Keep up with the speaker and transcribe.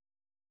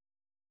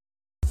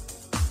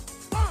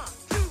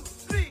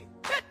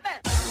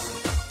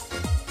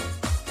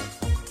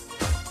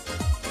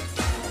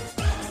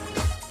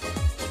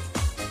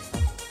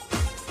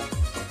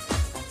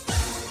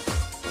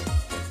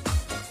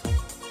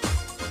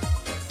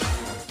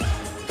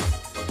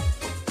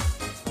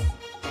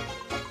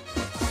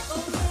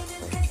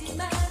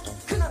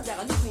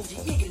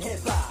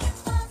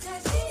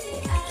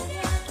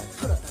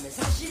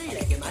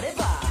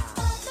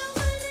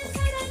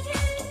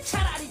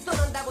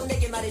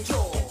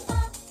말해줘.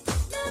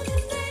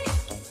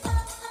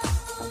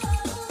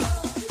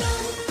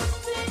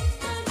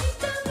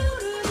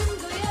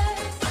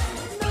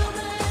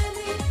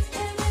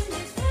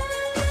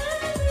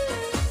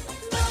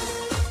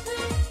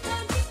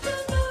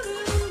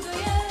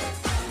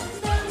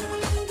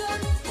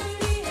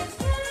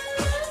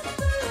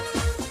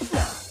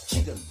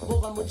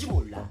 뭔지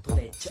몰라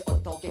도대체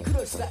어떻게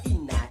그럴 수가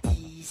있나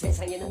이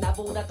세상에는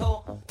나보다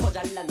더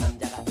잘난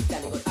남자가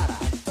있다는 걸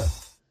알아.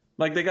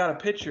 Like they got a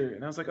pitcher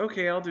and I was like,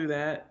 okay, I'll do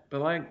that.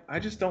 But like I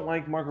just don't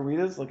like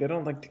margaritas. Like I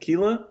don't like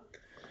tequila.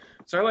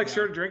 So I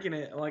started drinking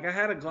it. Like I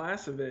had a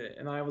glass of it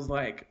and I was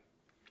like,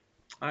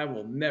 I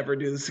will never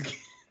do this again.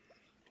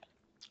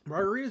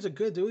 Margaritas are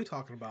good. What are we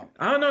talking about?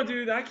 I don't know,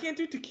 dude. I can't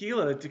do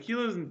tequila.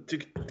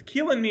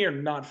 Tequila and me are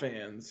not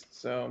fans.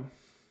 So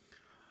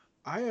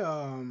I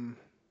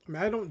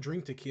mean, I don't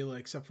drink tequila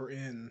except for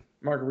in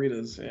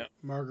margaritas, yeah.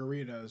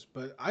 Margaritas,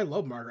 but I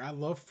love margarita. I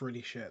love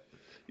fruity shit.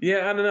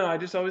 Yeah, I don't know. I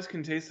just always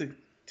can taste the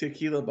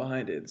tequila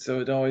behind it, so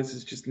it always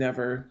is just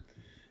never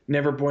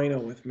bueno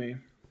with me.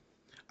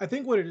 I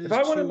think what it is. If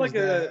I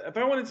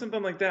wanted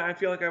something like that, I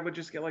feel like I would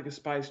just get like a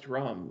spiced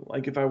rum.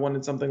 Like if I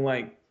wanted something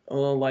like a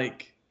little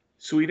like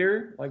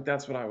sweeter, like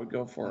that's what I would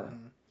go for.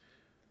 Mm-hmm.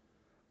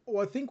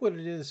 Well, I think what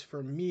it is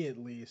for me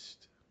at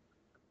least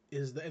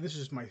is that, and this is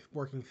just my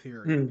working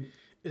theory.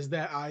 Is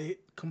that I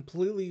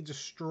completely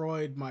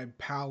destroyed my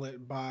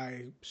palate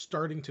by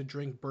starting to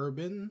drink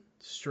bourbon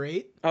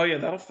straight. Oh yeah,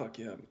 that'll fuck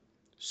you up.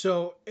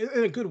 So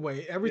in a good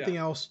way, everything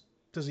else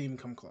doesn't even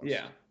come close.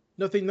 Yeah.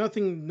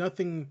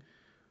 Nothing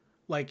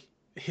like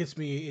hits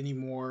me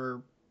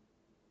anymore.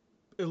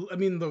 I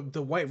mean,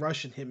 the White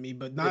Russian hit me,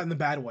 but not in the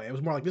bad way. It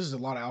was more like, this is a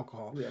lot of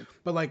alcohol. Yeah.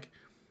 But like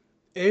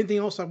anything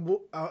else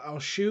I'll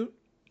shoot.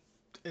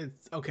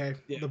 It's okay.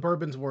 Yeah. The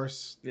bourbon's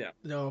worse. Yeah.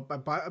 You know, I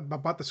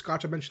bought the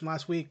scotch I mentioned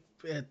last week.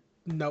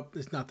 Nope,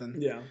 it's nothing.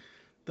 Yeah.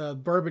 The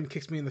bourbon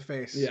kicks me in the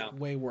face. Yeah.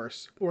 Way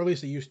worse. Or at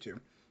least it used to.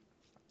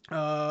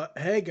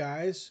 Hey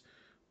guys,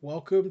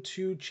 welcome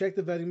to Check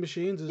the Vending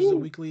Machines. This is a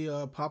weekly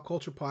pop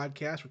culture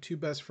podcast where two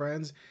best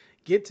friends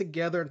get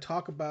together and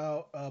talk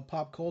about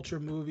pop culture,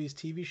 movies,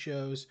 TV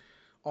shows,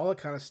 all that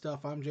kind of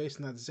stuff. I'm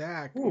Jason, that's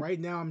Zach. Ooh. Right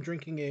now I'm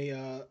drinking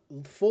a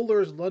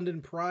Fuller's London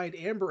Pride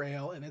Amber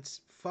Ale, and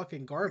it's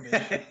fucking garbage.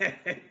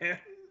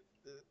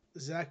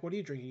 Zach, what are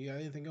you drinking? You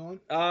got anything going?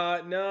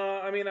 No,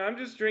 I mean, I'm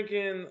just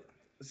drinking.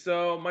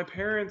 So my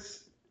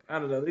parents, I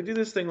don't know, they do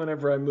this thing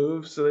whenever I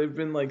move. So they've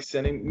been like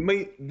sending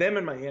me, them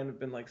and my aunt have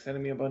been like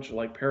sending me a bunch of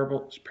like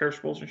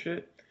perishables and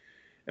shit.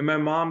 And my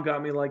mom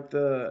got me like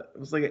it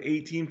was like an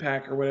 18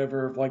 pack or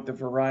whatever of like the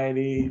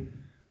variety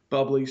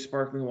bubbly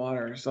sparkling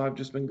water. So I've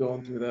just been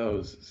going through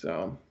those.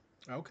 So.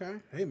 Okay.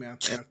 Hey man,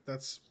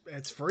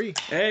 it's free.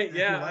 Hey,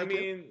 yeah, like I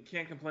mean,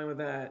 can't complain with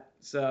that.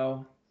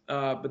 So.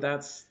 But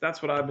that's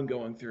what I've been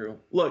going through.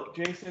 Look,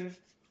 Jason.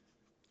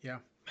 Yeah.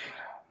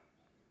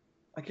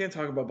 I can't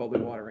talk about bubbly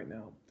water right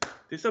now.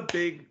 This is a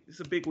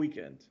big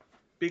weekend.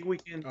 Big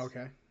weekend.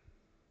 Okay.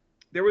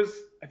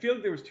 I feel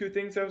like there was two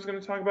things I was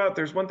going to talk about.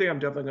 There's one thing I'm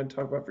definitely going to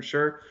talk about for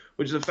sure,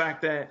 which is the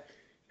fact that,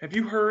 have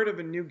you heard of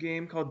a new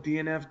game called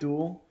DNF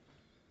Duel?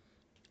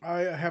 I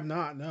have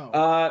not,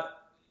 no.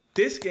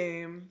 This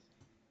game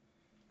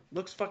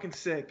looks fucking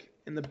sick,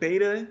 and the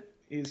beta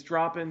is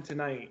dropping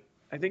tonight.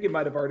 I think it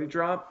might have already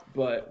dropped,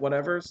 but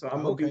whatever. So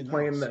I'm going to be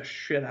playing the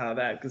shit out of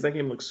that because that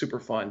game looks super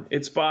fun.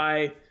 It's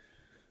by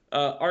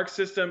Arc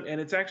System,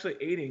 and it's actually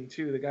aiding,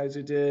 too, the guys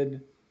who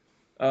did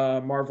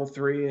Marvel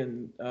 3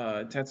 and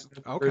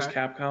Tetsuya vs.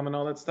 Capcom and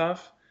all that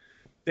stuff.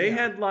 They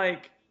had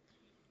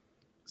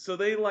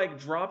they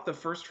dropped the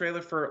first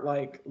trailer for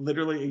like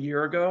literally a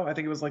year ago. I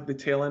think it was like the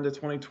tail end of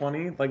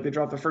 2020. Like they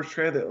dropped the first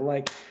trailer that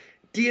like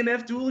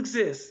DNF Duel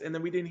exists, and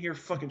then we didn't hear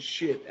fucking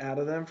shit out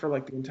of them for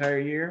like the entire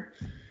year.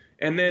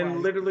 And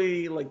then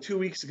literally like 2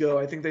 weeks ago,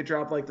 I think they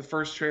dropped like the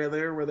first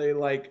trailer where they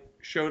like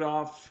showed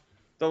off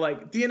the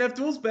like DNF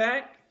Duel's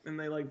back, and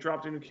they like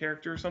dropped a new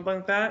character or something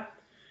like that.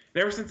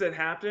 And ever since that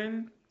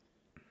happened,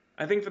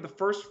 I think for the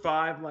first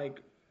 5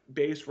 like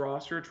base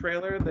roster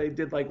trailer, they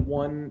did like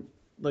one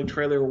like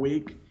trailer a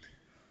week.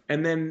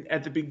 And then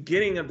at the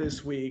beginning of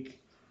this week,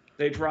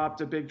 they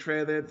dropped a big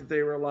trailer that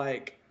they were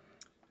like,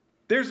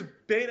 there's a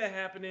beta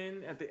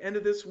happening at the end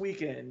of this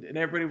weekend. And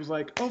everybody was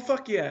like, oh,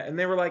 fuck yeah. And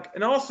they were like,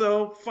 and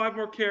also 5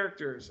 more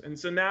characters. And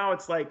so now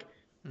it's like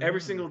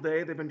every single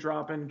day they've been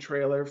dropping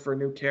trailer for a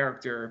new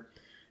character.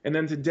 And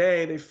then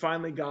today they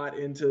finally got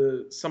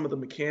into some of the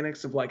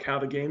mechanics of like how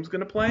the game's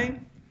going to play.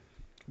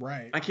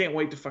 Right. I can't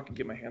wait to fucking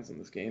get my hands on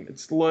this game.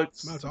 That's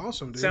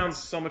awesome, dude. Sounds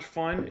so much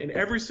fun. And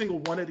every single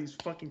one of these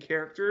fucking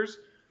characters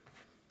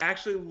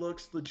actually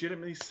looks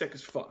legitimately sick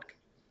as fuck.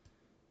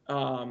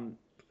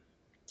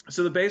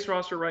 So the base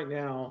roster right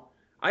now,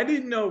 I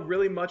didn't know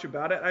really much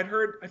about it. I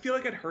feel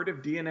like I'd heard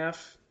of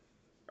DNF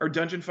or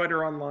Dungeon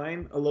Fighter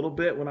Online a little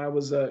bit when I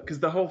was, because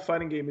the whole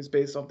fighting game is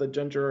based off the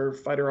Dungeon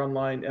Fighter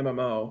Online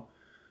MMO.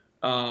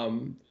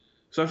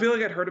 So I feel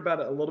like I'd heard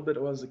about it a little bit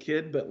when I was a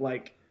kid, but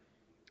like,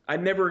 I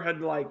never had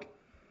like,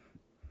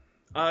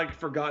 I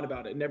forgot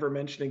about it. Never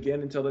mentioned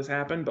again until this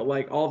happened. But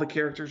like all the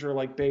characters are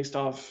like based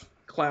off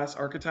class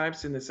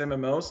archetypes in this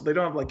MMO, so they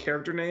don't have like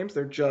character names.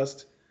 They're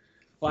just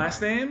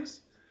class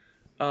names.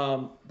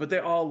 But they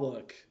all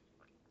look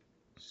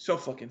so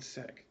fucking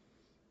sick.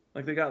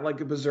 Like they got like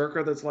a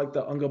berserker that's like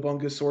the Unga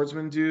Bunga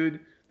swordsman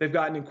dude. They've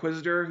got an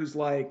inquisitor who's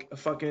like a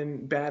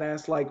fucking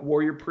badass like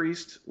warrior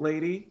priest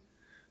lady.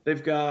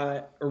 They've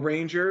got a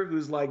ranger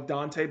who's like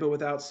Dante but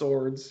without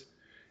swords.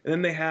 And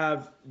then they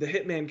have the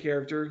hitman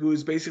character who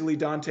is basically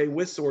Dante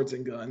with swords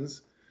and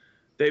guns.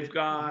 They've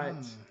got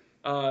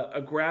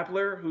a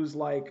grappler who's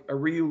like a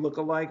Ryu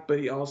lookalike, but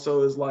he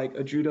also is like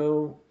a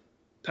judo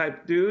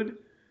type dude.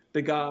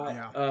 They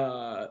got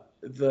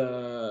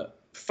the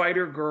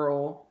fighter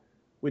girl,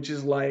 which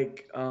is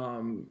like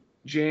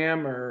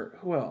Jam, or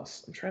who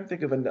else? I'm trying to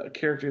think of a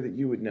character that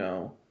you would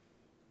know.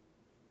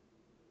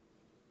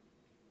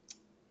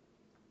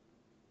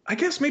 I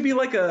guess maybe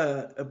like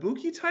a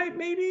Ibuki type,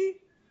 maybe.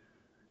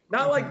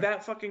 Not like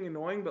that fucking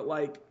annoying, but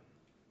like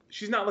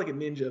she's not like a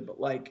ninja, but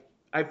like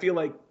I feel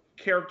like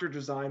character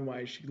design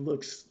wise, she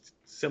looks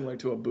similar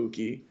to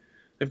Ibuki.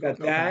 They've got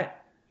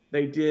that.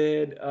 They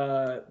did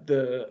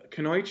the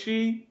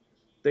Kunoichi.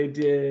 They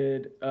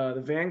did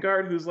the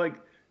Vanguard, who's like,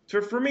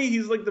 for me,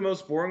 he's like the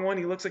most boring one.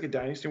 He looks like a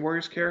Dynasty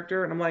Warriors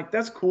character, and I'm like,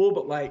 that's cool,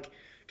 but like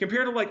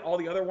compared to like all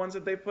the other ones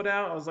that they put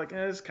out, I was like,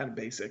 it's kind of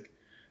basic.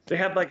 They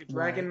had like a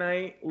Dragon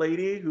Knight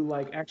lady who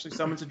like actually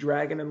summons a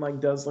dragon and like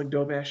does like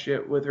dope ass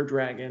shit with her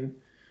dragon.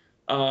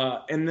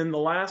 And then the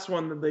last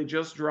one that they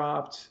just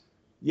dropped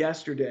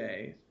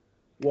yesterday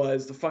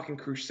was the fucking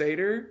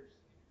Crusader.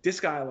 This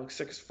guy looks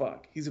sick as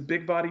fuck. He's a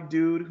big bodied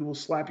dude who will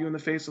slap you in the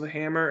face with a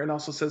hammer and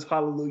also says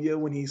hallelujah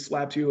when he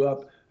slaps you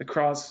up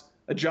across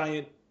a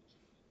giant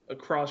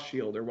cross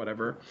shield or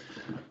whatever.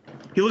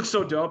 He looks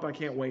so dope. I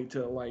can't wait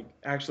to like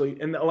actually,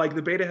 and like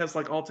the beta has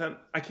like all 10.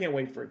 I can't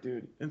wait for it,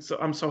 dude. And so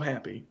I'm so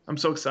happy. I'm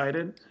so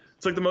excited.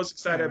 It's like the most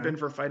excited I've been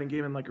for a fighting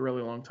game in like a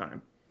really long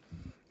time.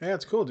 Yeah,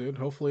 it's cool, dude.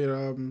 Hopefully it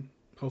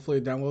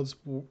downloads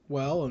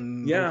well,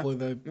 and hopefully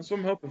that's what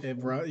I'm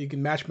hoping for. You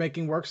can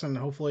matchmaking works, and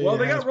hopefully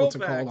they got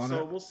rollback,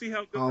 so we'll see how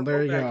good the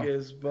rollback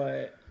is.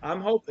 But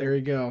I'm hoping. There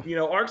you go. You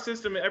know, Arc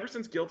System ever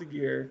since Guilty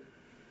Gear,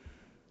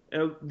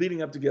 and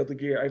leading up to Guilty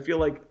Gear, I feel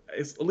like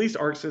it's, at least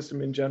Arc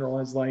System in general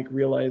has like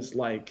realized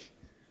like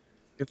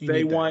if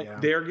they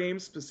want their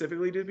games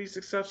specifically to be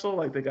successful,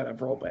 like they gotta have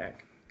rollback.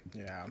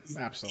 Yeah,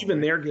 absolutely.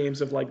 Even their games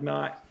have like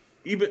not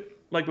even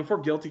like before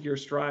Guilty Gear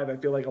Strive, I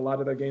feel like a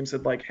lot of their games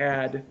had like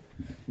had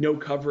no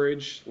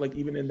coverage, like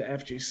even in the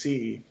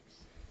FGC.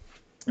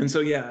 And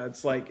so yeah,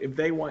 it's like if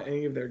they want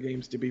any of their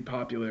games to be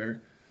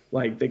popular,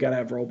 like they gotta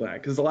have rollback.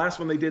 Because the last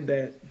one they did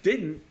that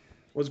didn't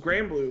was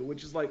Granblue,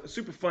 which is like a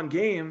super fun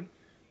game,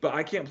 but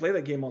I can't play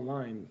that game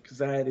online because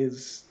that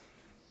is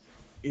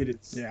the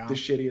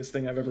shittiest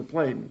thing I've ever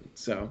played.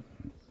 So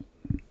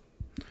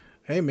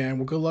hey man,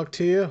 well good luck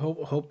to you.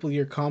 Hopefully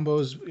your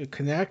combos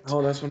connect.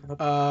 Oh, that's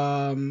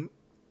what.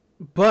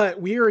 But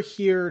we are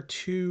here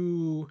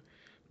to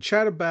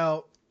chat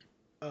about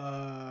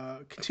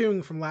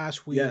continuing from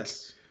last week.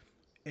 Yes.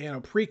 And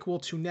a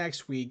prequel to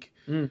next week,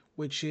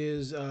 which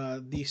is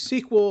the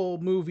sequel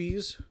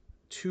movies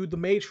to The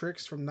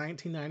Matrix from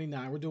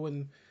 1999. We're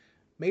doing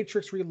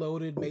Matrix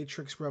Reloaded,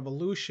 Matrix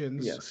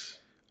Revolutions. Yes.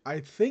 I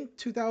think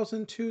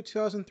 2002,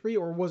 2003,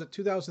 or was it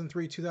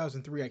 2003,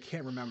 2003? I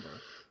can't remember.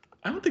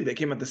 I don't think they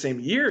came out the same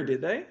year,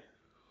 did they?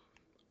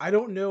 I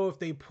don't know if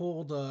they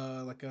pulled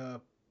like a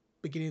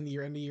beginning of the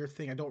year, end of the year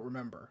thing. I don't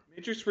remember.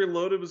 Matrix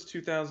Reloaded was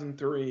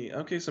 2003.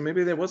 Okay, so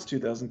maybe that was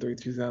 2003,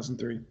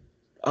 2003.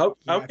 Oh,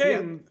 yeah,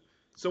 okay.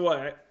 So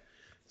what?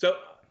 So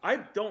I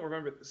don't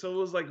remember. So it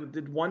was like,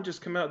 did one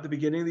just come out at the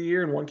beginning of the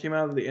year and one came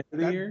out at the end of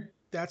the year?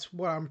 That's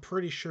what I'm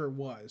pretty sure it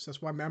was.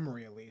 That's my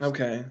memory, at least.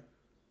 Okay.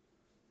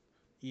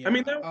 Yeah. I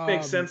mean, that would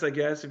make sense, I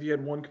guess, if you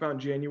had one come out in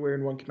January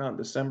and one come out in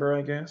December,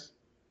 I guess,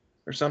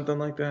 or something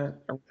like that.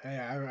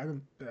 Yeah,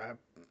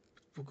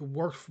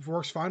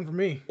 works fine for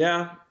me.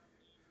 Yeah.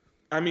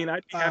 I mean,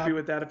 I'd be happy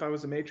with that if I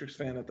was a Matrix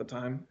fan at the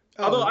time.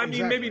 Although, I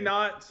mean, maybe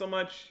not so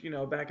much,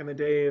 back in the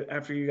day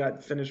after you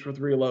got finished with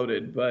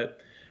Reloaded, but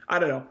I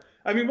don't know.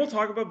 I mean, we'll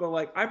talk about it, but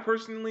like, I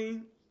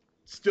personally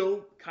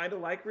still kind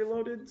of like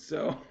Reloaded,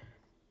 so.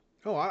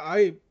 Oh,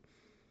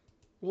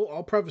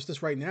 I'll preface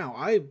this right now.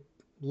 I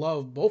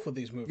love both of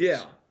these movies.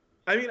 Yeah.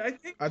 I mean, I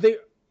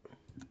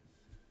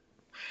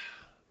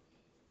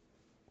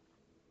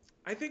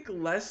think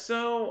less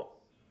so.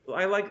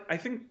 I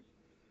think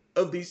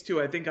of these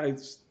two, I think I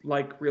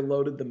like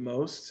Reloaded the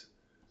most.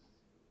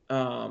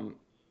 I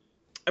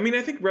mean,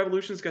 I think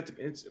Revolution's got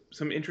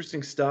some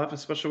interesting stuff,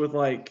 especially with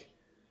like,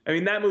 I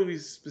mean, that movie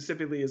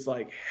specifically is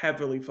like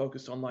heavily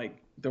focused on like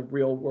the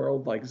real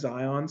world, like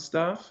Zion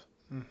stuff,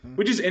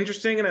 which is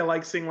interesting. And I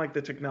like seeing like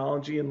the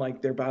technology and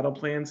like their battle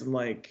plans and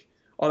like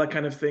all that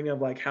kind of thing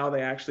of like how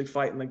they actually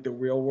fight in like the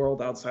real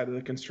world outside of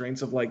the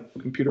constraints of like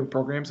computer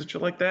programs and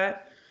shit like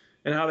that.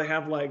 And how they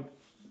have like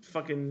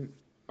fucking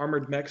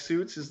armored mech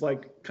suits is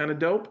like kind of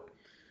dope.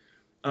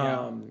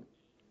 Yeah.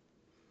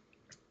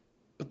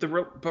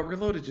 But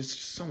Reloaded is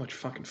just so much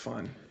fucking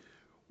fun.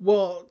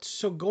 Well,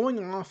 so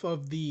going off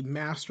of the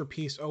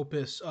masterpiece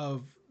opus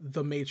of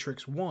The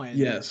Matrix 1,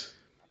 Yes.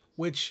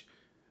 which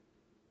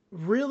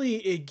really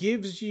it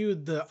gives you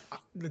the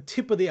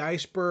tip of the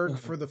iceberg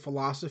for the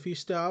philosophy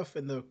stuff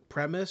and the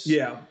premise.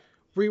 Yeah.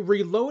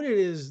 Reloaded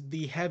is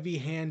the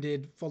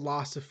heavy-handed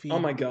philosophy. Oh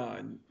my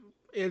god.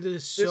 It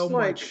is There's so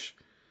like much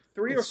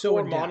 3 or it's so 4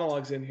 in-depth.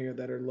 monologues in here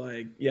that are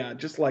like, yeah,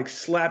 just like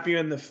slap you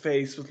in the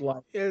face with like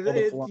all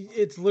the philosophy.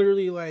 It's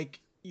literally like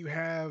you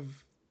have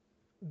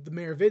the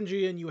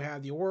Merovingian, you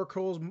have the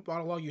Oracle's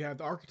monologue, you have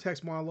the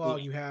Architect's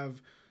monologue, you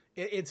have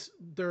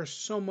there's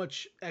so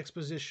much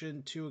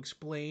exposition to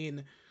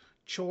explain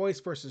choice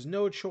versus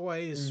no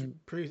choice,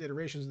 previous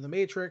iterations of the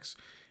Matrix,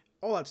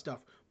 all that stuff.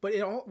 But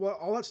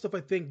all that stuff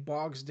I think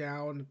bogs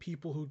down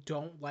people who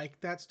don't like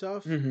that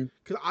stuff.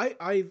 Because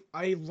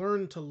I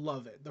learned to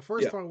love it. The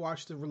first time I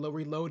watched the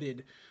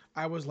Reloaded,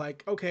 I was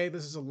like, okay,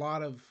 this is a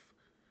lot of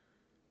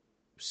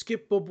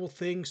skippable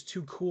things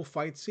to cool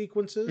fight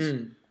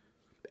sequences.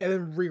 And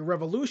then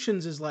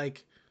Revolutions is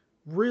like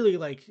really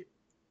like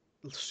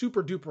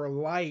super duper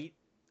light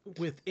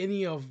with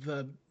any of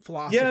the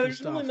philosophy stuff. Yeah,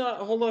 there's really not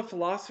a whole lot of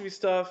philosophy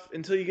stuff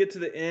until you get to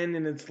the end,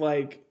 and it's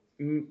like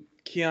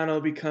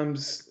Keanu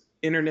becomes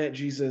internet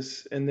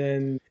Jesus, and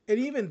then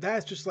even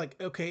that's just like,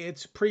 okay,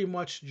 it's pretty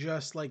much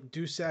just like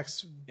Deus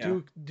Ex,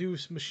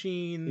 Deus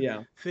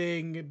Machine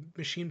thing,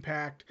 Machine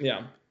Pact.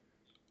 Yeah.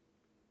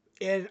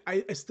 And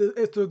it's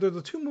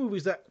the two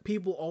movies that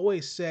people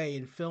always say,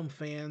 and film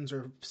fans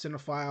or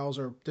cinephiles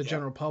or the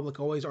general public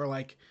always are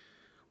like,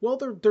 well,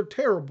 they're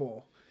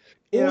terrible.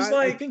 And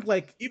I think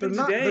like even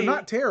they're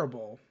not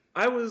terrible.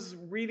 I was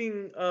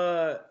reading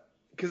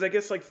because I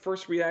guess like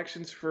first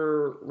reactions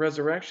for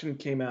Resurrection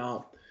came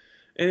out,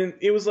 and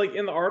it was like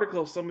in the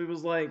article somebody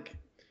was like,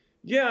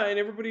 yeah, and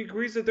everybody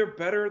agrees that they're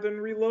better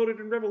than Reloaded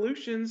and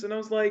Revolutions, and I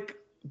was like,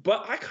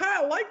 but I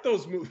kind of like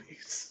those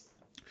movies.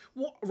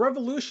 Well,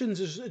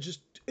 Revolutions is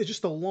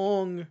just a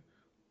long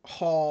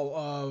haul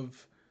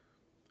of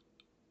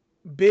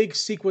big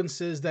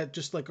sequences that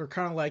just like are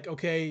kind of like,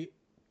 okay,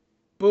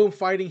 boom,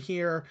 fighting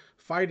here,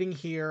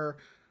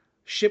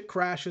 ship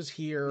crashes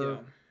here,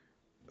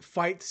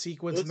 fight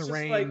sequence in the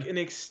rain. It's like an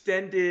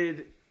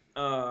extended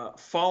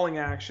falling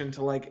action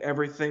to like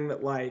everything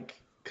that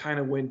like kind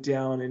of went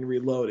down and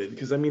Reloaded,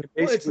 because I mean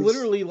it's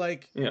literally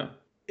like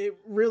it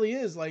really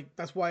is like,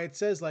 that's why it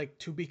says like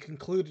to be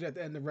concluded at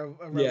the end of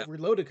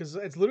Reloaded, because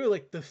it's literally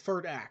like the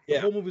third act. The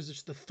whole movie is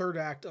just the third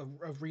act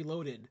of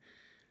Reloaded,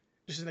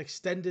 just an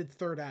extended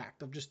third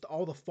act of just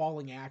all the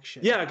falling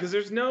action. Yeah, because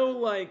there's no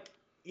like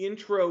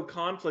intro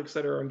conflicts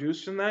that are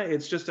induced in that.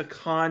 It's just a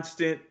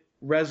constant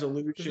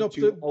resolution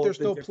to all of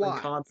the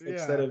different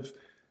conflicts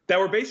that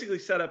were basically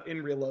set up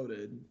in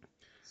Reloaded.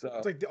 So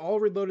it's like all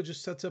Reloaded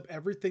just sets up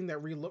everything that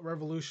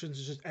Revolutions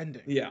is just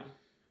ending. Yeah.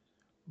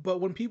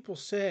 But when people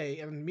say,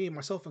 and me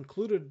myself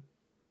included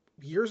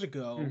years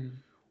ago,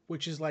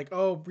 which is like,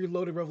 oh,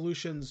 Reloaded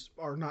Revolutions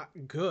are not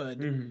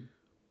good.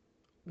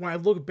 When I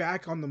look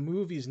back on the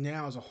movies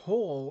now as a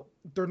whole,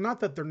 they're not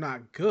that they're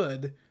not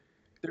good.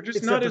 They're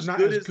just not as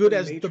good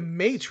as the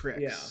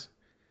Matrix. Yeah.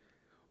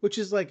 Which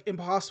is like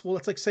impossible.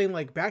 It's like saying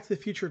like Back to the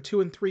Future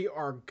 2 and 3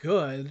 are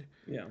good.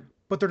 Yeah.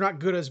 But they're not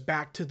good as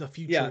Back to the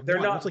Future. Yeah, they're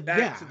 1. not it's like,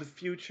 Back to the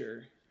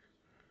Future.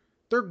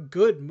 They're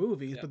good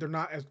movies, but they're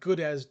not as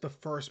good as the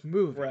first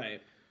movie.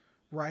 Right.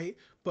 Right?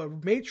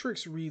 But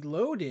Matrix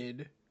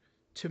Reloaded,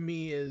 to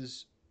me,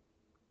 is...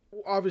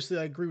 Obviously,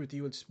 I agree with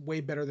you. It's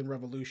way better than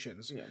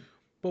Revolutions. Yeah.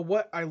 But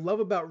what I love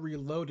about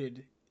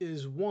Reloaded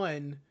is,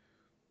 one,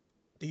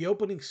 the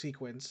opening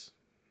sequence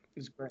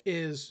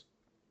is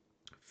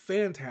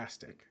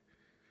fantastic.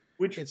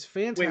 It's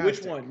fantastic. Wait,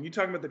 which one? You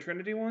talking about the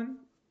Trinity one?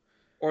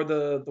 Or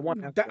the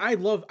one that I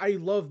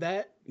love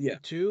that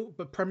too,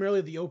 but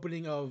primarily the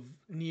opening of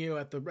Neo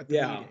at the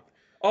meeting.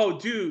 Oh,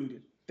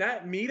 dude,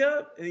 that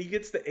meetup and he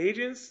gets the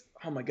agents.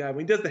 Oh my god,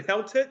 when he does the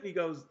hell tit and he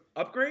goes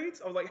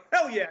upgrades, I was like,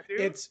 hell yeah, dude!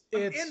 It's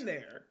in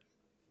there.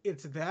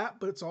 It's that,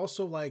 but it's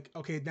also like,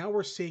 okay, now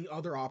we're seeing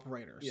other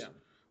operators. Yeah,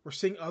 we're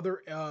seeing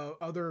other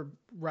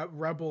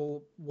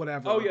rebel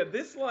whatever. Oh yeah,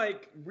 this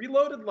like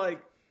Reloaded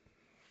like.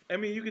 I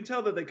mean, you can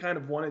tell that they kind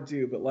of want to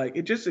do, but like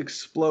it just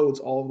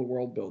explodes all of the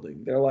world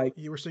building. They're like,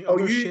 you were seeing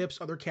other ships,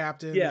 other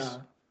captains. Yeah.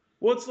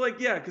 Well, it's like,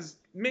 yeah, because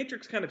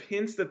Matrix kind of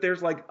hints that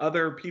there's like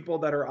other people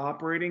that are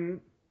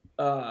operating,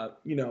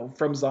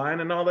 from Zion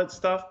and all that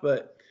stuff.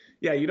 But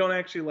yeah, you don't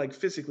actually like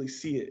physically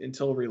see it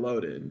until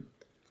Reloaded.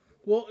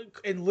 Well,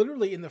 and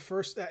literally in that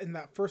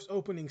first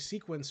opening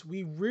sequence,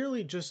 we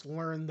really just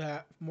learned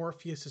that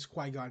Morpheus is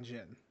Qui-Gon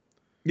Jinn.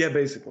 Yeah,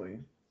 basically.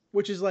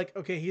 Which is like,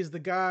 okay, he's the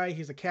guy,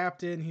 he's a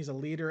captain, he's a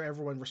leader,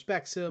 everyone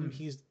respects him.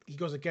 He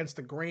goes against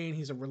the grain,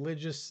 he's a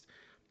religious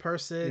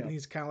person,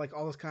 he's kind of like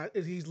all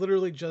this he's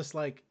literally just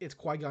like, it's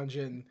Qui-Gon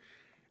Jinn.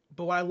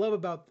 But what I love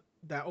about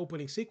that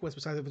opening sequence,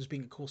 besides it just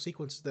being a cool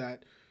sequence, is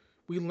that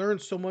we learn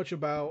so much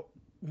about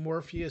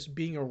Morpheus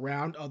being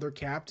around other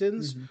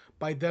captains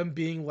by them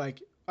being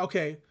like,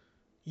 okay,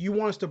 you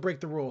want us to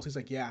break the rules. He's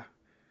like, yeah.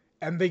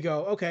 And they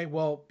go, okay,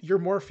 well, you're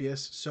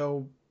Morpheus,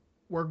 so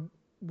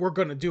we're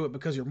going to do it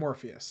because you're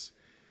Morpheus.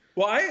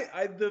 Well,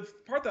 the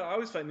part that I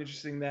always find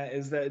interesting that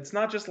is that it's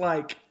not just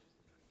like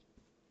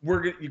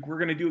we're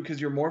gonna do it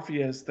because you're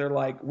Morpheus. They're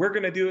like, we're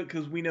gonna do it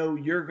because we know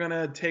you're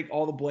gonna take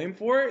all the blame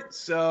for it.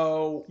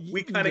 So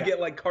we kind of Yeah. get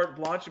like carte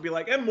blanche to be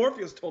like, and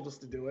Morpheus told us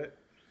to do it.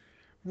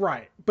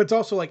 Right. But it's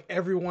also like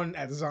everyone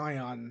at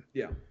Zion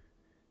Yeah.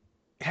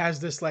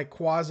 has this like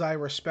quasi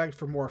respect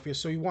for Morpheus.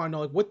 So you want to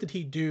know like what did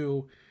he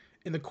do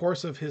in the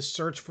course of his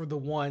search for the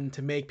One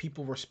to make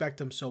people respect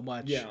him so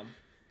much? Yeah.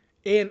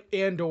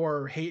 And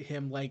or hate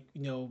him, like,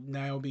 you know,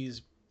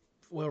 Niobe's,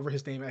 whatever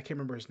his name, I can't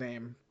remember his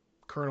name,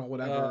 Colonel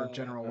whatever,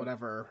 General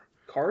whatever.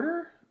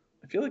 Carter?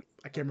 I feel like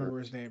I can't remember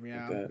his name.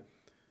 Yeah. like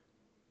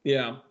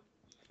yeah.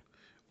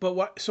 But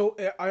what? So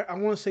I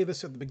want to say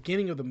this at the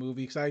beginning of the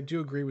movie because I do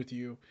agree with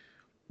you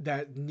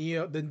that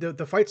Neo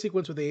the fight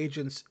sequence with the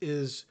agents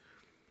is,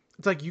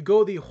 it's like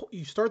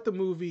you start the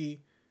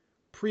movie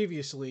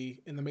previously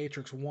in the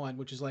Matrix 1,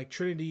 which is like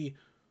Trinity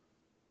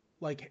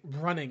like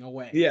running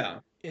away.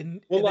 Yeah.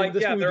 And like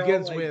this movie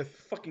begins all, like, with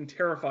fucking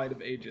terrified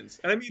of agents,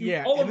 and I mean,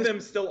 yeah, all of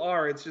them still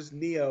are. It's just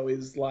Neo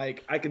is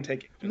like, I can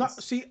take it. Not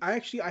see,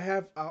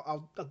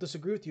 I'll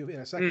disagree with you in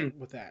a second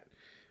with that.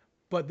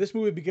 But this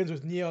movie begins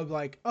with Neo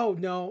like, oh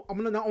no, I'm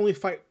gonna not only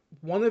fight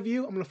one of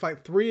you, I'm gonna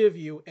fight three of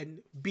you and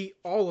beat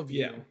all of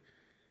you,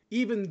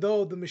 even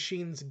though the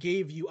machines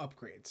gave you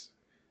upgrades.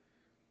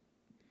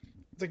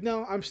 It's like,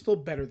 no, I'm still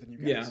better than you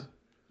guys. Yeah,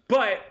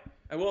 but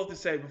I will have to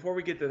say before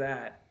we get to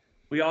that,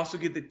 we also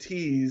get the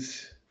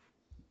tease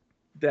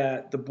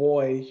that the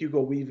boy Hugo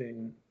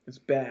Weaving is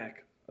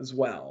back as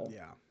well.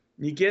 Yeah.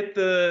 You get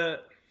the,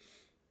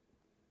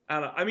 I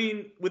don't know. I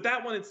mean, with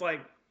that one, it's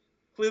like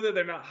clearly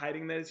they're not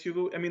hiding that it's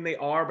Hugo. I mean, they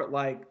are, but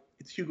like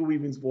it's Hugo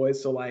Weaving's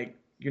voice, so like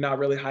you're not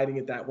really hiding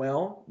it that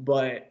well.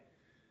 But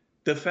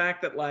the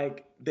fact that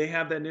like they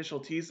have the initial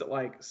tease that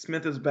like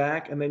Smith is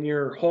back, and then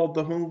you're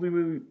the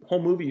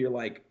whole movie, you're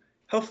like,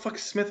 how the fuck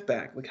is Smith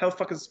back? Like, how the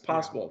fuck is this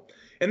possible? Yeah.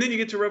 And then you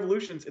get to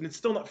Revolutions, and it's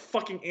still not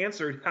fucking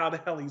answered how the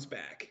hell he's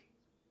back.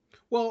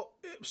 Well,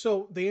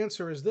 so the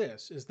answer is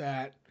this, is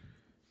that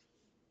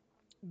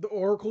the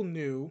Oracle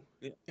knew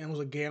and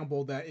was a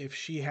gamble that if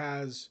she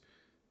has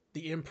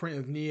the imprint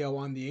of Neo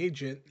on the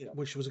agent,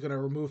 which was going to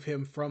remove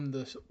him from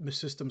the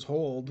system's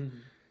hold,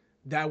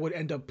 that would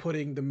end up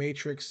putting the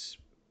Matrix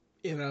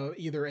in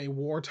either a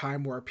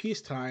wartime or a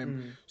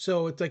peacetime.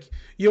 So it's like,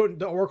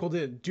 the Oracle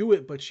didn't do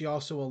it, but she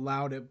also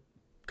allowed it,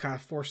 kind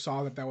of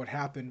foresaw that would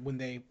happen when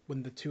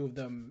the two of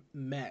them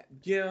met.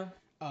 Yeah.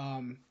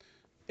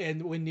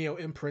 And when Neo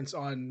imprints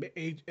on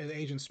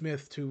Agent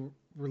Smith to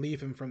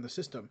relieve him from the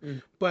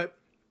system. But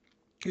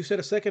you said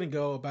a second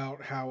ago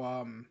about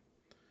how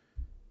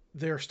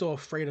they're still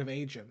afraid of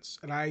agents.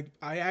 And I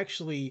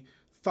actually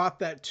thought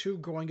that too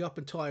growing up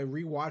until I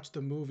rewatched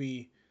the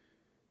movie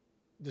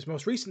this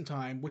most recent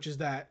time, which is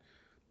that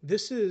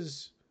this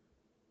is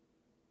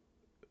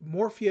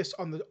Morpheus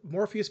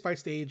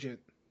fights the agent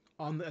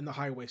in the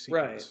highway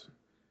sequence. Right.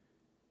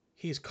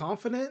 He's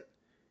confident.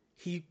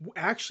 He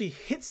actually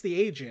hits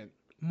the agent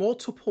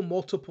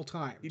multiple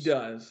times. He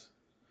does.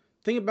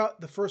 Think about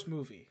the first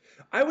movie.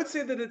 I would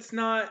say that it's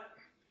not.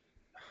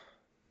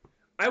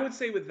 I would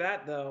say with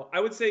that though, I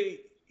would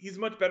say he's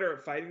much better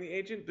at fighting the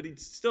agent, but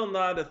it's still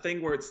not a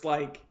thing where it's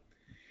like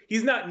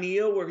he's not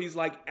Neo where he's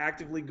like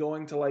actively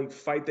going to like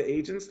fight the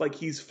agents. Like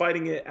he's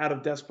fighting it out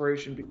of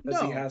desperation because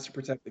he has to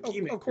protect the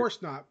keymaker. Of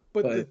course not.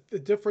 But the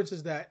difference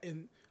is that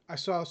I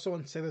saw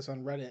someone say this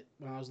on Reddit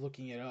when I was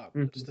looking it up,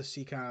 just to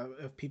see kind of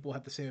if people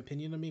have the same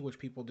opinion of me, which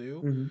people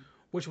do,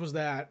 which was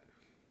that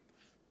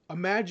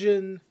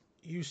imagine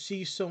you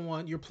see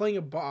someone, you're playing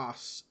a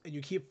boss and you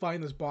keep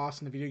fighting this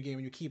boss in the video game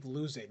and you keep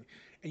losing,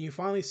 and you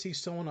finally see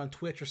someone on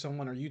Twitch or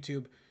someone on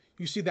YouTube,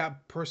 you see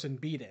that person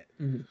beat it.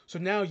 So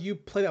now you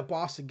play that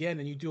boss again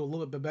and you do a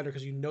little bit better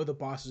because you know the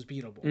boss is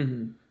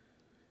beatable.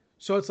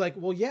 So it's like,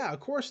 well, yeah, of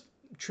course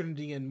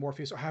Trinity and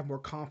Morpheus have more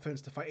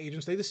confidence to fight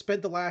agents. They just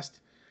spent the last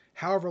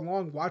however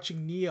long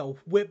watching Neo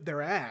whip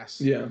their ass.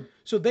 Yeah.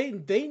 So they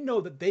know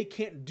that they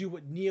can't do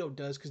what Neo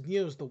does because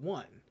Neo's the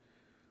one.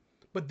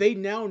 But they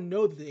now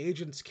know that the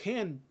agents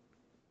can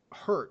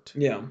hurt.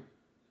 Yeah.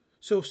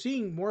 So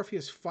seeing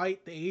Morpheus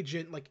fight the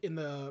agent like in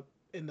the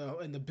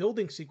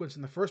building sequence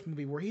in the first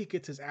movie where he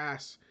gets his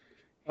ass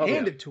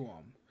handed to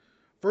him,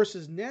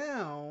 versus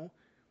now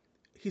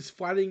he's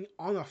fighting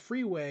on a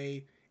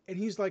freeway and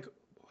he's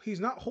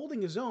not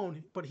holding his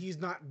own, but he's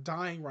not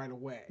dying right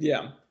away.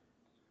 Yeah.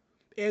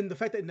 And the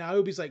fact that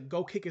Niobe's like,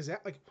 go kick his ass.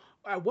 Like,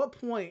 at what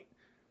point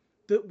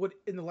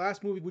in the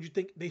last movie would you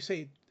think they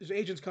say, there's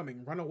agents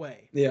coming, run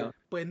away? Yeah.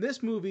 But in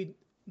this movie,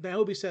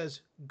 Niobe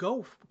says,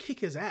 go kick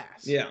his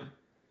ass. Yeah.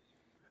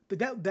 But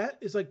that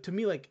is like, to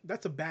me, like,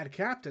 that's a bad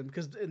captain,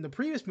 because in the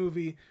previous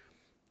movie,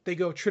 they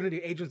go, Trinity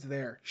agents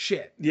there.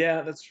 Shit.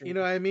 Yeah, that's true. You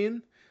know what I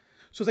mean?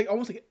 So it's like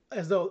almost like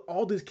as though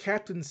all these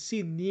captains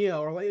see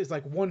Neo or is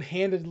like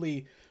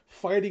one-handedly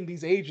fighting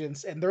these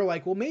agents, and they're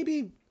like, well,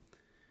 maybe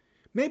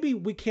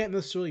we can't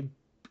necessarily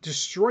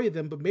destroy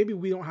them, but maybe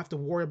we don't have to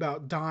worry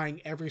about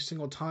dying every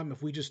single time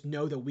if we just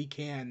know that we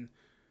can.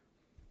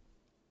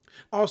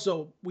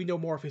 Also, we know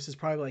Morpheus is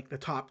probably like the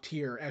top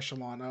tier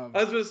echelon of.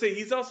 I was going to say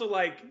he's also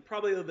like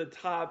probably the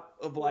top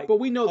of like. But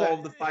we know all that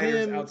of the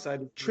fighters him,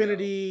 outside of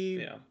Trinity,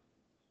 Yeah.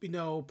 you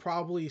know,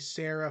 probably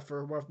Seraph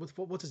or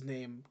what's his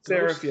name?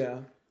 Seraph, yeah.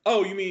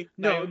 Oh, you mean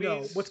no,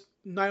 Niobe's? what's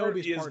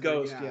Niobe's Is partner?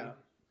 Ghost, yeah.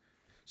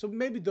 So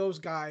maybe those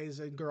guys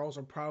and girls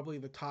are probably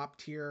the top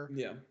tier.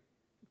 Yeah.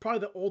 Probably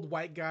the old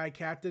white guy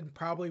captain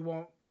probably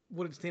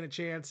wouldn't stand a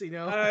chance, you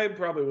know. I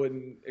probably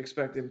wouldn't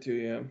expect him to,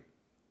 yeah.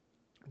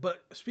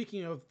 But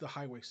speaking of the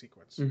highway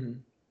sequence,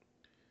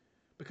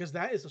 because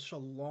that is such a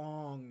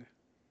long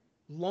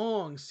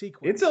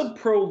sequence. It's a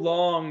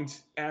prolonged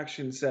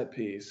action set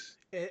piece.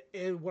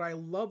 And what I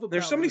love about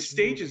there's so many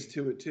stages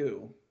to it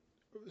too.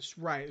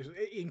 Right,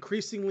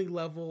 increasingly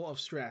level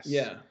of stress.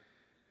 Yeah,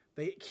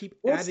 they keep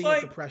adding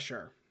up the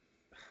pressure.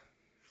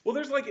 Well,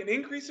 there's like an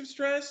increase of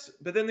stress,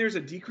 but then there's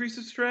a decrease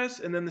of stress,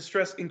 and then the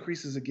stress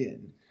increases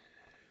again.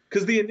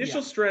 Because the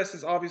initial stress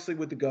is obviously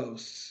with the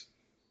ghosts,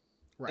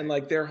 right, and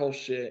like their whole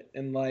shit.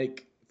 And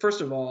like,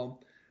 first of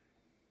all,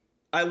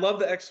 I love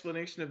the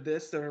explanation of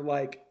this. They're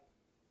like,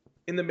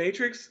 in the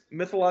Matrix,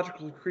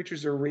 mythological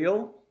creatures are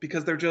real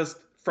because they're just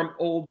from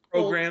old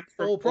programs,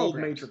 old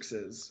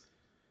Matrixes.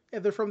 Yeah,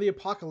 they're from the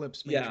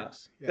Apocalypse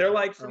Matrix. Yeah. They're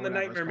like from the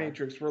Nightmare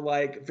Matrix, where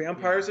like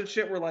vampires and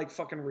shit were like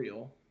fucking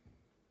real.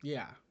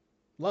 Yeah,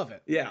 love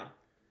it. Yeah.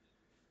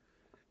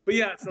 But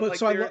yeah,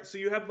 so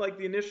you have like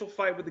the initial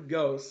fight with the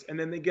ghosts, and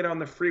then they get on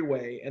the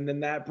freeway, and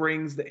then that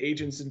brings the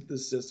agents into the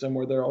system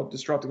where they're all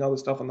disrupting all the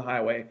stuff on the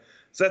highway.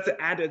 So that's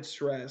the added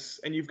stress,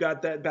 and you've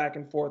got that back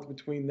and forth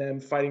between them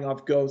fighting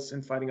off ghosts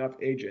and fighting off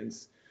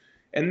agents.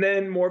 And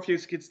then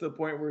Morpheus gets to the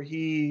point where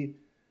he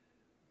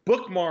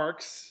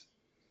bookmarks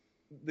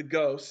the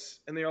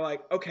ghosts, and they're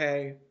like,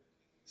 okay,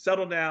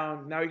 settle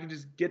down. Now you can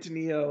just get to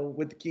Neo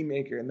with the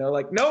Keymaker. And they're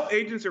like, nope,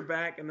 agents are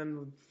back, and then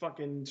the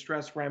fucking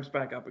stress ramps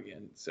back up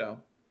again. So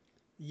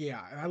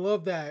yeah, and I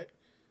love that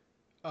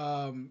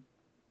the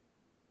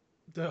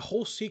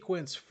whole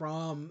sequence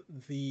from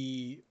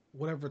the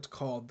whatever it's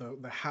called,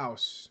 the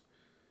house.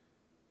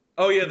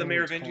 Oh yeah, the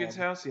Merovingian's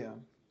house, yeah.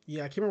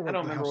 Yeah, I can't remember. I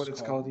don't remember what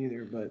it's called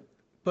either,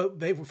 but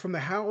they were from the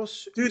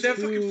house. Dude, that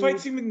fucking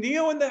fight scene with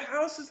Neo in the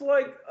house is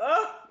like,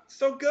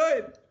 so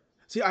good.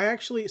 See,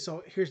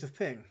 so here's the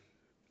thing.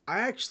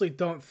 I actually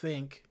don't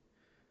think.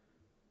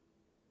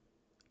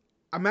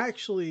 I'm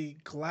actually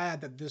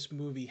glad that this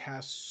movie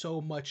has so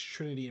much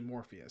Trinity and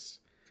Morpheus.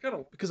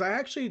 Because I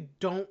actually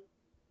don't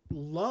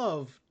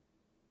love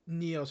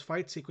Neo's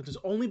fight sequences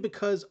only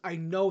because I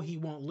know he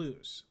won't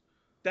lose.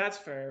 That's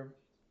fair.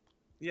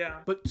 Yeah.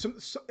 But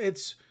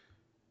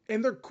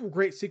and they're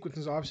great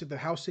sequences. Obviously, the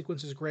house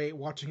sequence is great.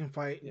 Watching him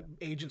fight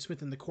Agent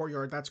Smith in the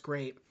courtyard, that's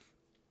great.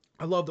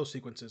 I love those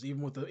sequences,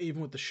 even with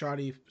the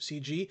shoddy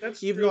CG.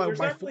 That's even true. though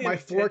There's my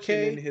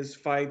 4K in his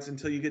fights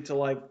until you get to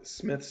like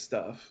Smith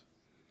stuff.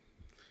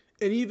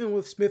 And even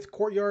with Smith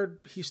courtyard,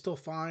 he's still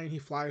fine. He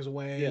flies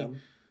away.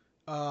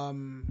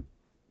 Yeah.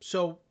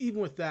 So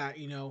even with that,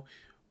 you know,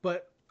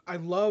 but I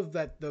love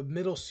that the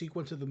middle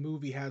sequence of the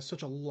movie has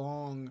such a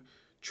long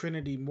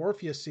Trinity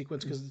Morpheus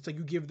sequence because it's like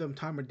you give them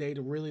time of day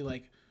to really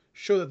like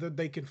show that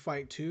they can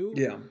fight too.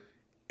 Yeah.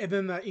 And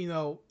then that, you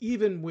know,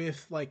 even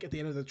with like at the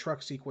end of the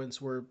truck sequence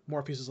where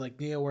Morpheus is like,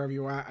 Neo, wherever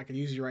you're at, I can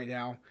use you right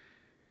now.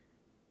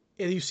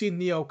 And you see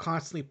Neo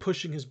constantly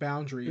pushing his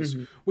boundaries,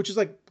 which is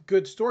like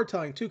good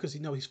storytelling too, because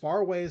he's far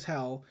away as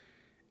hell,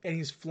 and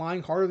he's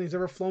flying harder than he's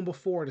ever flown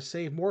before to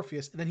save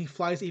Morpheus, and then he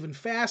flies even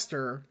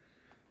faster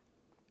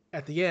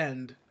at the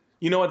end.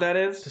 You know what that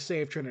is? To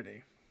save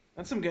Trinity.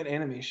 That's some good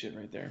anime shit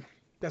right there.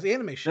 That's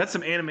anime shit. That's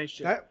some anime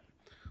shit.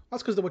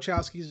 That's because the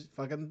Wachowskis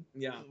fucking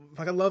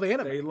love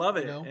anime. They love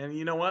it, and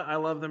you know what? I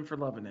love them for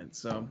loving it.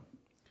 So,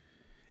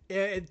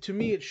 to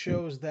me, it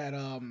shows that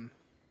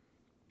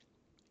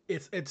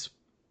it's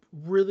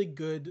really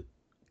good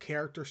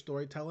character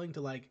storytelling to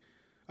like,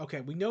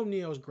 okay, we know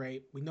Neo's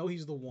great. We know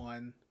he's the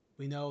one.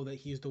 We know that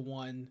he's the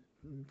one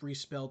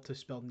respelled to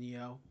spell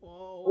Neo.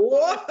 Oh,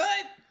 what?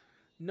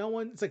 No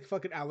one. It's like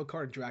fucking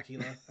Alucard and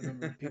Dracula. I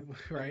remember people,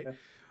 right?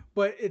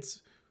 But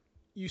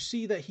you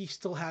see that he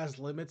still has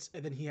limits,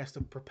 and then he has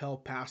to propel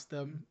past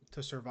them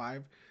to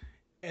survive.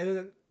 And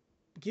then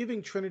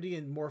giving Trinity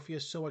and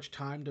Morpheus so much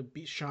time to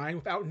shine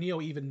without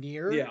Neo even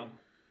near. Yeah.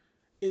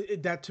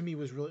 That to me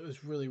was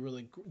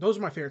really. Those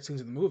are my favorite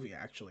scenes in the movie,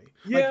 actually.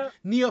 Yeah. Like,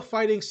 Neo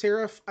fighting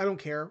Seraph, I don't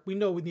care. We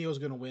know Neo's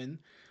gonna win,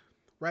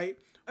 right?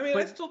 I mean,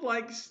 I still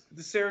like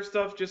the Seraph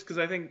stuff just because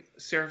I think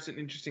Seraph's an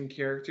interesting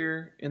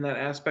character in that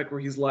aspect where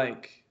he's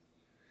like.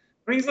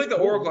 I mean, he's like the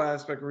Oracle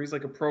aspect where he's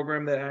like a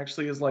program that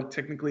actually is like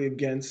technically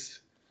against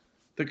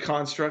the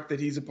construct that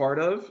he's a part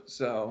of.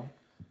 So,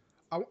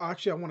 I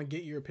want to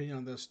get your opinion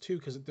on this too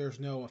because there's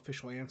no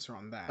official answer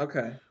on that.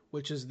 Okay.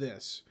 Which is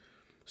this?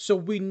 So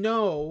we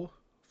know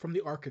from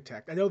the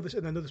Architect. I know this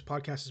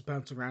podcast is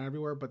bouncing around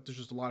everywhere, but there's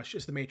just a lot of shit.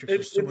 It's the Matrix.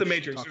 It's the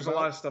Matrix. There's a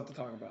lot of stuff to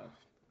talk about.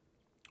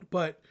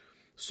 But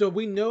so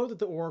we know that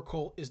the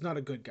Oracle is not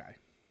a good guy.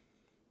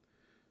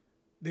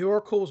 The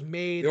Oracle was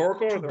made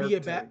to be a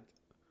bad.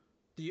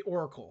 The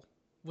Oracle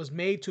was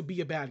made to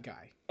be a bad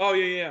guy. Oh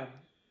yeah.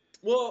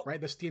 Well, right?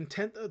 That's the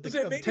intent. was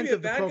it making me a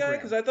bad guy?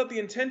 Because I thought the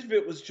intent of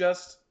it was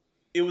just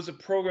it was a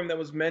program that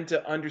was meant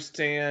to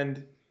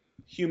understand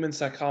human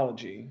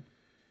psychology.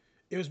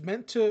 It was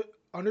meant to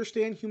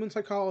understand human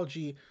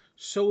psychology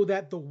so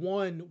that the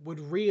one would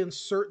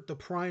reinsert the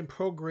prime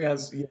program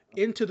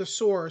into the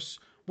source,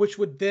 which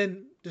would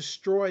then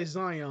destroy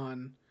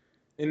Zion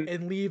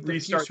and leave the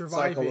few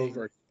surviving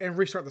and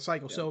restart the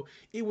cycle. Yeah. So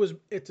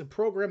it's a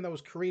program that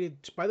was created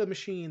by the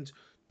machines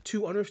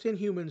to understand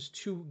humans,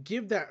 to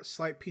give that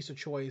slight piece of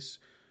choice,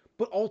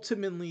 but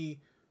ultimately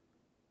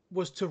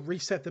was to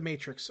reset the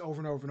matrix over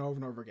and over and over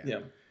and over again. Yeah.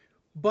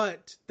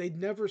 But they'd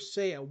never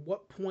say at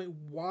what point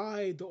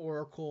why the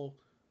Oracle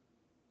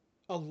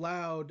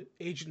allowed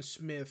Agent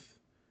Smith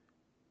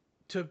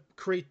to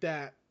create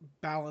that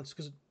balance,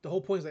 because the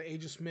whole point is that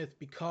Agent Smith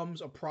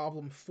becomes a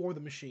problem for the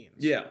machines.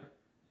 Yeah.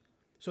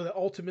 So that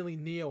ultimately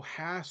Neo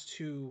has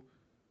to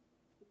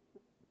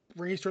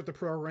restart the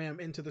program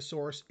into the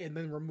source and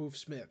then remove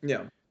Smith.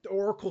 Yeah. The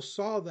Oracle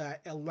saw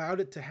that, allowed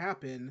it to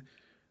happen,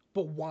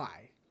 but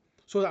why?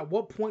 So at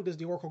what point does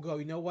the Oracle go,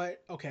 you know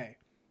what? Okay,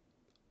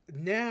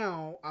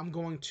 now I'm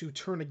going to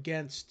turn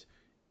against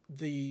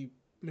the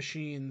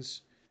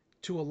machines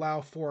to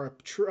allow for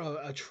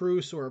a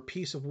truce or a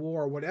peace of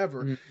war or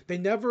whatever. Mm-hmm. They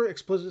never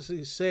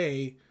explicitly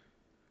say,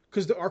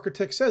 because the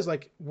architect says,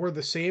 like, we're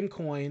the same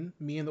coin,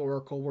 me and the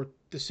Oracle, we're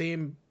the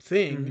same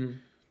thing, mm-hmm.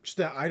 just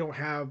that I don't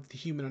have the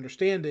human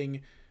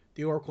understanding,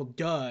 the Oracle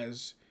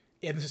does,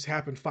 and this has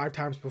happened 5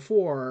 times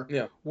before,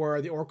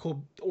 where the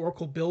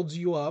Oracle builds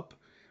you up,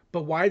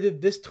 but why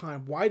did this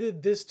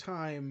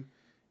time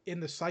in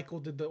the cycle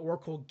did the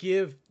Oracle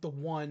give the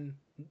one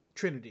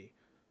Trinity?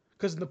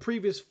 Because in the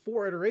previous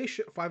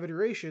 5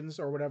 iterations,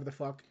 or whatever the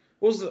fuck...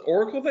 Was the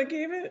Oracle that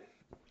gave it?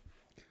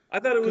 I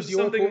thought it was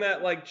something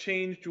that, like,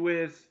 changed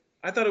with...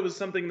 I thought it was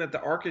something that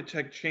the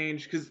architect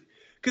changed,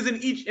 because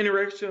in each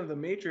iteration of the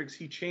Matrix,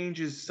 he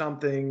changes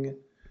something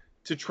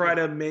to try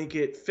to make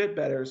it fit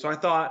better. So I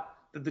thought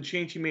that the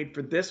change he made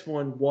for this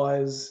one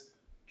was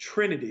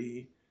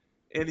Trinity,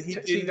 and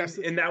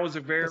and that was a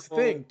variable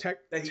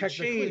that he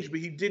changed, but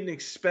he didn't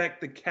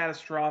expect the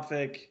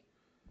catastrophic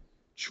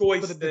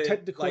choice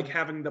that like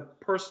having the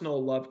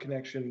personal love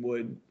connection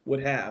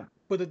would have.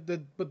 But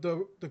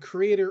the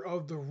creator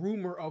of the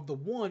rumor of the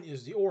one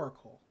is the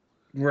Oracle,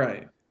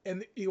 right?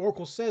 And the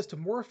Oracle says to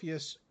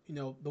Morpheus, you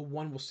know, the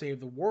one will save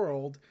the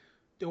world.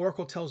 The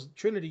Oracle tells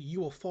Trinity, you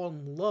will fall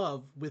in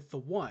love with the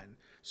one.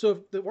 So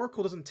if the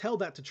Oracle doesn't tell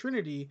that to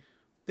Trinity,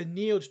 then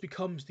Neo just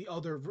becomes the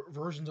other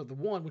versions of the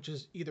one, which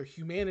is either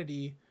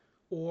humanity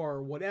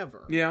or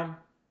whatever. Yeah.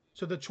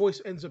 So the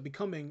choice ends up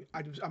becoming,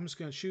 I'm just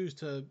going to choose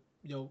to,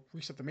 you know,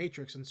 reset the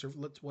Matrix and serve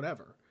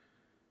whatever.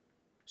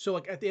 So,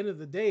 like, at the end of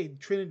the day,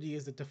 Trinity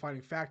is the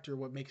defining factor,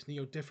 what makes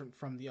Neo different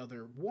from the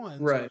other ones.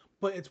 Right.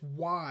 But it's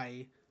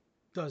why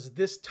does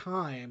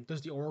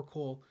the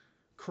Oracle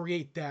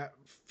create that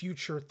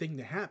future thing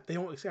to happen? They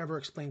don't ever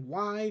explain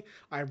why.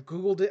 I've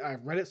Googled it,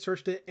 I've Reddit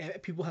searched it,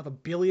 and people have a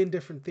billion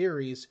different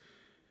theories.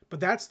 But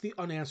that's the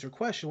unanswered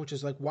question, which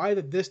is like, why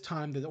did this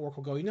time did the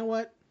Oracle go, you know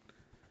what?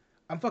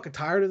 I'm fucking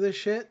tired of this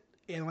shit.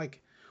 And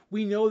like,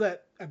 we know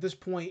that at this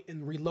point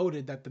in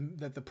Reloaded that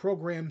the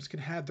programs can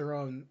have their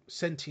own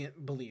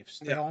sentient beliefs.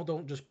 They all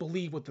don't just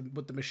believe what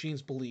the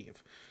machines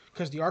believe.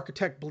 Because the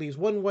architect believes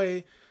one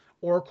way,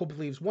 Oracle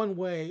believes one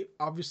way.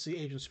 Obviously,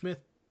 Agent Smith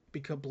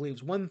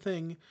believes one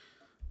thing.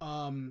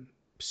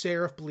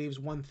 Seraph believes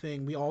one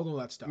thing. We all know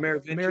that stuff.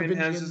 Merovingian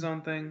has his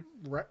own thing.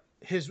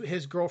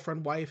 His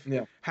girlfriend wife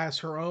has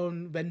her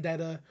own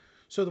vendetta.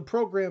 So the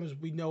programs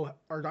we know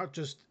are not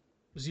just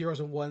zeros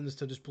and ones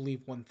to just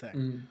believe one thing.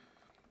 Mm.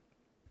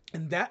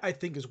 And that, I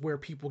think, is where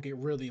people get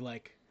really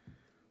like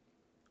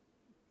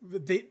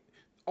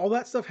all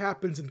that stuff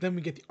happens, and then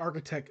we get the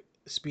architect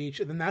speech,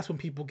 and then that's when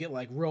people get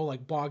like real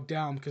like bogged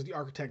down because the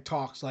architect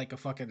talks like a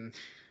fucking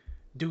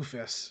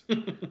doofus.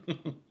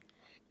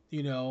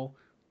 You know,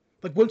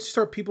 like once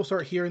people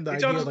start hearing the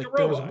idea like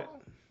there was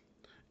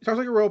he talks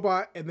like a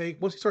robot, and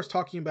once he starts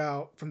talking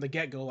about from the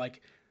get-go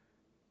like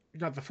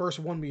you're not the first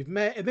one we've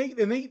met, and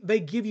they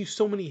give you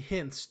so many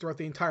hints throughout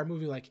the entire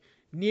movie, like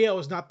Neo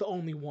is not the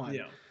only one.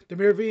 Yeah. The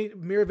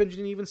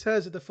Merovingian even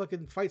says at the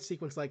fucking fight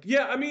sequence, like...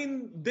 Yeah, I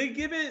mean, they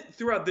give it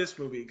throughout this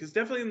movie, because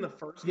definitely in the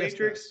first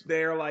Matrix,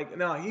 they're like,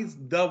 no, he's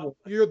the one.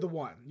 You're the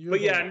one.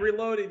 In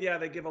Reloaded,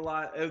 they give a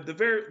lot.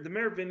 The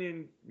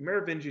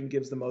Merovingian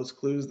gives the most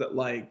clues that,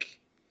 like,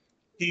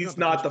 he's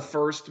not the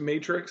first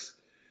Matrix.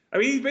 I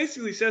mean, he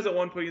basically says at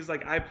one point, he's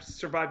like, I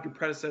survived your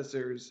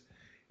predecessors.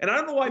 And I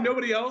don't know why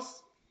nobody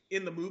else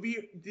in the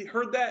movie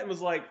heard that and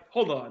was like,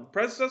 hold on,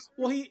 predecessors?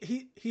 Well,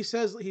 he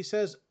says,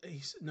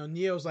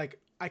 Neo's like,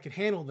 I can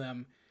handle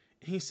them.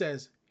 And he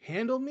says,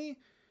 handle me?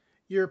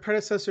 Your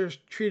predecessors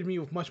treated me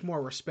with much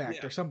more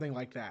respect or something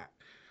like that.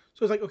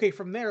 So it's like, okay,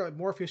 from there,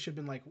 Morpheus should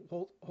have been like,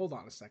 hold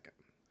on a second.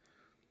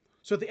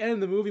 So at the end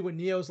of the movie, when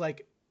Neo's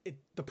like,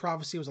 the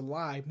prophecy was a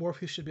lie,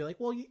 Morpheus should be like,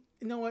 well, you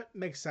know what?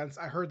 Makes sense.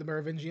 I heard the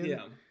Merovingian.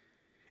 Yeah.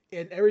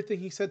 And everything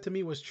he said to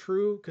me was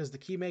true because the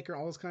Keymaker,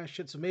 all this kind of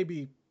shit. So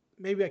maybe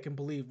I can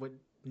believe what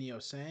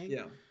Neo's saying.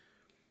 Yeah.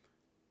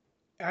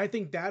 And I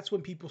think that's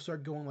when people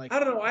start going like, I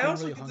don't know. I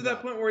also really get to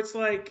that point where it's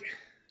like,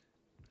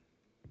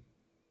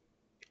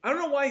 I don't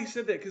know why he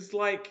said that, because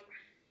like,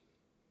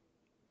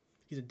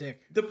 he's a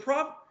dick.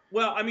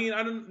 Well, I mean,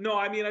 I don't know.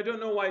 I mean, I don't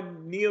know why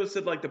Neo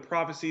said like the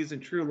prophecy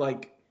isn't true.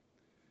 Like,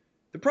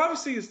 the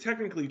prophecy is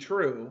technically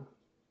true.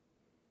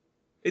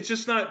 It's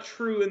just not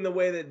true in the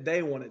way that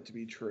they want it to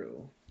be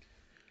true.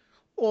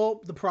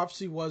 Well, the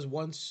prophecy was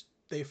once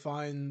they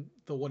find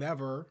the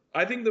whatever.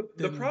 I think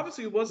the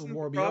prophecy wasn't.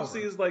 The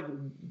prophecy is like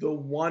the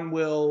one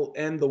will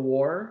end the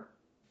war.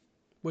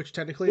 Which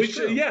technically is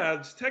true.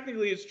 Yeah,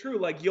 technically it's true.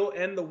 Like, you'll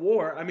end the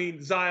war. I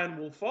mean, Zion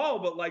will fall,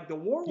 but like the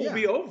war will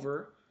be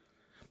over.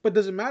 But it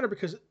doesn't matter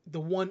because the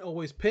one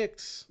always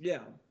picks. Yeah.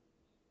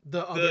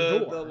 The other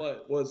door. The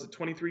what was it?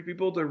 23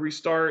 people to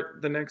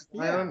restart the next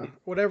round. Yeah,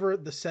 whatever,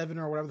 the 7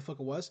 or whatever the fuck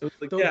it was. It was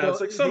like,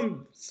 it's like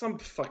some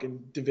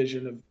fucking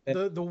division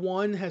of. The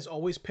one has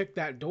always picked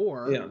that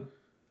door. Yeah.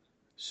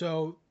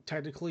 So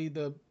technically,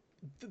 the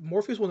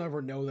Morpheus will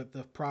never know that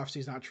the prophecy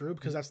is not true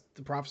because that's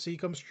the prophecy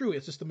comes true.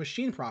 It's just the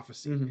machine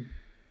prophecy. Mm-hmm.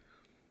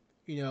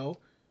 You know.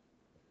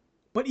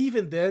 But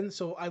even then,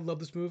 so I love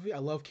this movie. I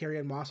love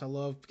Carrie-Anne Moss. I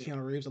love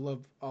Keanu Reeves. I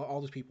love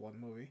all those people in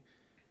the movie.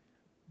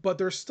 But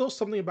there's still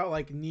something about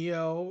like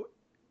Neo,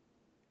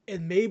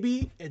 and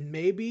maybe,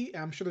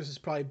 I'm sure this has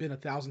probably been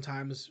 1,000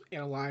 times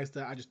analyzed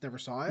that I just never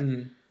saw it.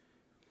 Mm-hmm.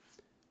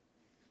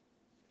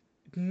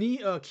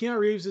 Keanu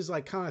Reeves is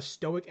like kind of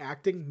stoic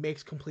acting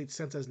makes complete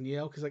sense as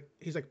Neo because like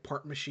he's like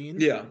part machine.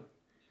 Yeah.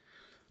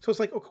 So it's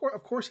like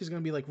of course he's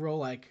gonna be like real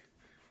like,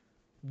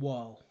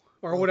 whoa,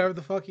 or whatever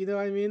the fuck, you know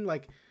what I mean?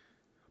 Like,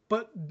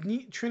 but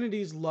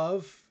Trinity's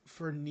love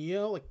for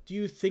Neo, like, do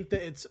you think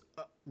that it's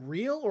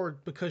real, or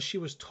because she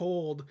was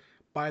told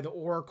by the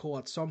Oracle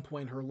at some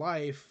point in her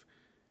life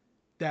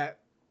that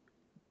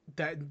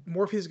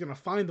Morpheus is gonna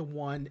find the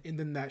one and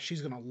then that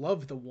she's gonna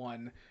love the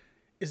one?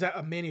 Is that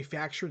a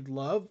manufactured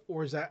love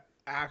or is that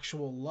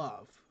actual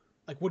love?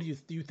 Like, what do you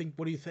think?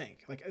 What do you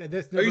think? Like, are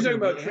you talking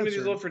about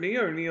Trinity's love for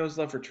Neo or Neo's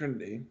love for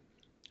Trinity?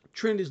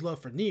 Trinity's love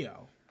for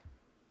Neo.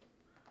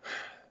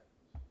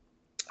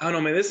 I don't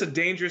know, man. This is a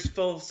dangerous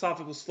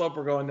philosophical slope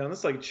we're going down. This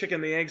is like chicken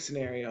and the egg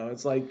scenario.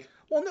 It's like,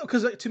 well, no,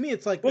 because to me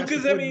it's like, well,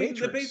 because I mean,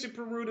 the basic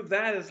root of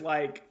that is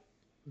like,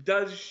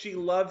 does she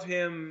love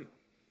him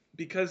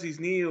because he's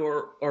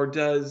Neo, or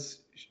does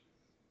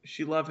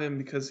she love him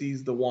because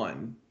he's the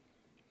one?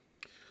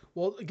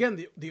 Well,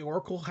 again, the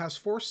Oracle has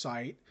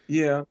foresight.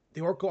 Yeah.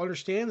 The Oracle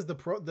understands the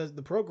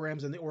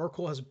programs, and the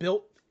Oracle has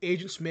built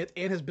Agent Smith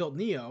and has built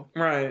Neo.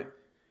 Right.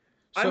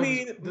 So I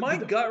mean, my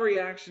gut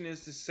reaction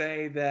is to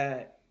say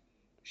that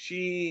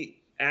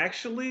she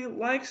actually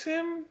likes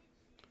him,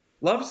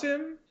 loves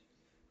him,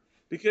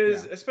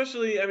 because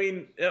especially, I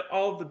mean,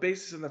 all of the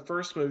basis in the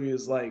first movie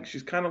is like,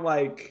 she's kind of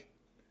like,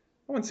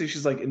 I wouldn't say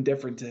she's like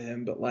indifferent to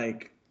him, but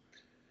like,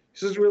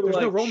 she's really there's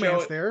like no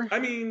romance there. I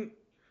mean,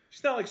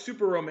 she's not like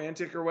super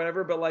romantic or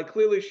whatever, but like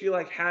clearly she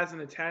like has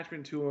an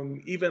attachment to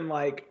him even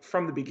like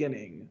from the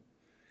beginning.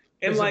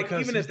 And like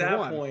even at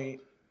that point,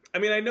 I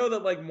mean, I know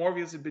that like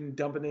Morpheus had been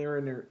dumping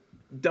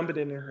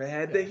in her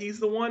head that he's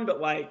the one,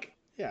 but like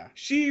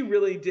she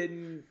really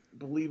didn't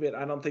believe it,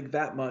 I don't think,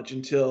 that much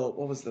until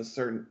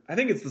I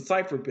think it's the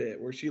Cypher bit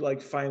where she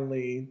like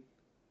finally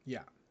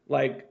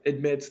like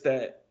admits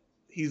that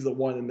he's the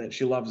one and that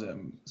she loves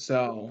him.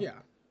 So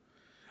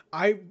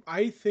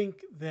I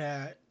think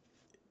that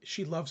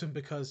she loves him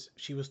because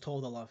she was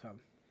told to love him.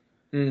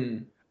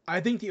 Mm. I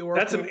think the Oracle.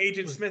 That's some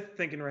Agent Smith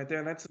thinking right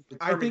there. That's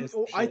I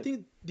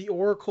think the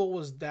Oracle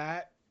was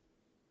that,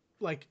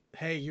 like,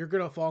 hey, you're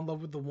gonna fall in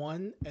love with the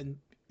one, and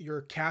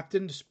your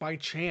captain, just by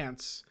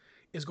chance,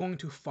 is going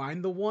to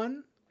find the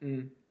one.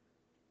 Mm.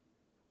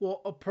 Well,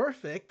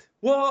 perfect.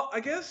 Well, I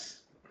guess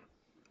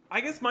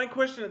my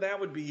question to that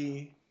would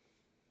be,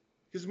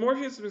 because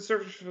Morpheus has been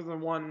searching for the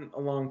one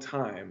a long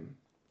time.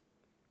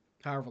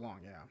 However long,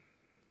 yeah.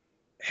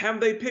 Have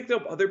they picked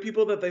up other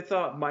people that they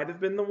thought might have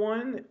been the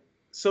one?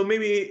 So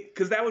maybe,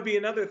 because that would be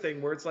another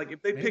thing where it's like,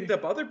 if they picked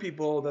up other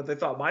people that they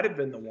thought might have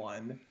been the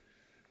one,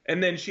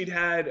 and then she'd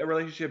had a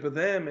relationship with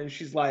them, and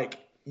she's like,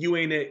 "You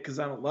ain't it because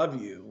I don't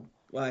love you."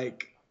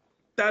 Like,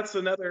 that's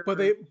another.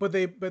 But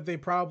they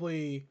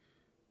probably,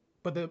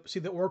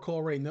 the Oracle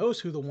already knows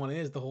who the one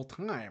is the whole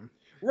time.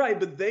 Right,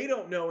 but they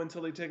don't know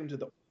until they take them to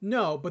the.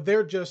 No, but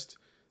they're just.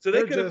 So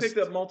they could have picked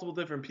up multiple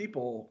different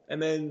people,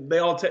 and then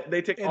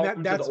they take all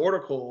of them to the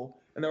Oracle,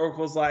 and the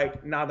Oracle's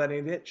like, "Nah, that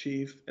ain't it,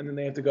 Chief," and then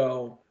they have to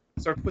go.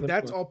 But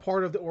that's all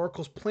part of the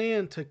Oracle's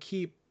plan to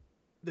keep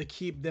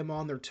them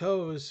on their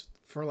toes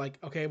for like,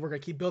 okay, we're gonna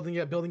keep building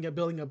up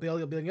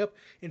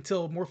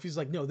until Morpheus is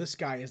like, no, this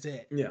guy is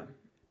it. Yeah.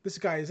 This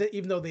guy is it,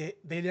 even though they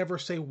never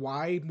say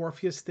why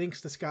Morpheus thinks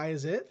this guy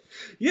is it.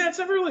 Yeah, it's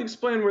never really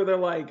explained where they're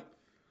like,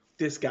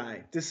 this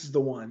guy, this is the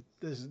one.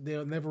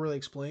 They'll never really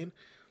explain.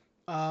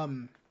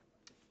 So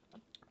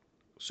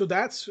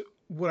that's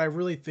what I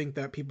really think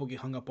that people get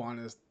hung up on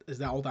is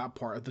that all that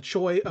part of the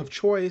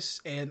choice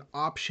and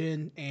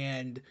option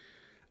and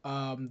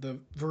the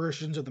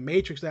versions of the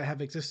Matrix that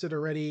have existed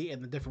already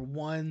and the different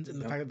ones and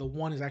the fact that the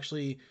one is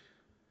actually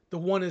The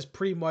one is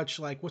pretty much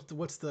like the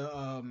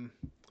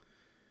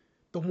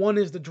one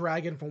is the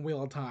dragon from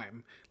Wheel of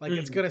Time. Like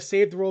it's gonna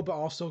save the world, but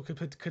also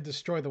could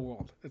destroy the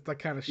world. It's that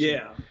kind of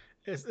shit. Yeah.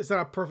 It's not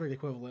a perfect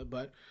equivalent,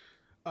 but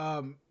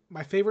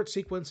my favorite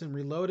sequence in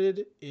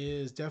Reloaded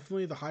is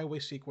definitely the highway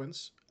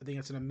sequence. I think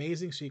it's an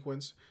amazing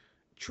sequence.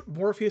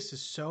 Morpheus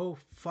is so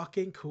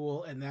fucking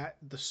cool, and that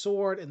the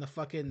sword and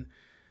the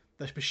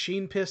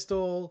machine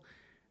pistol.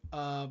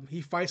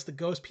 He fights the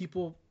ghost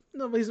people.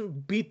 No, he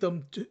doesn't beat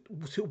them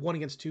one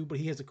against two, but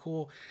he has a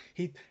cool.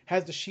 He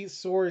has the sheath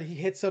sword. He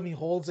hits them. He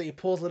holds it. He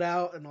pulls it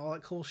out, and all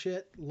that cool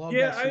shit. Love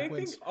that sequence.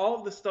 I think all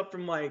of the stuff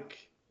from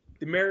like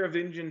the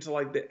Merovingian to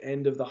like the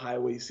end of the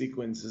highway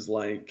sequence is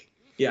like,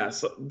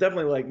 so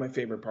definitely like my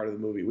favorite part of the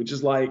movie, which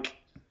is like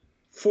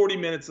 40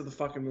 minutes of the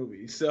fucking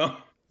movie. So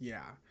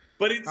yeah,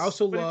 but it's it's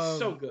so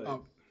good.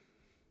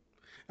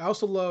 I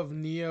also love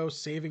Neo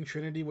saving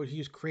Trinity, where he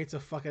just creates a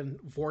fucking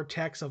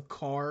vortex of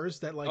cars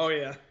that like. Oh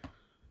yeah.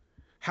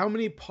 How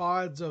many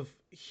pods of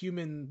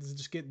humans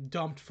just get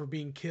dumped for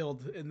being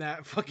killed in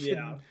that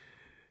fucking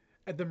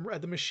at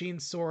the machine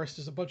source?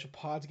 Just a bunch of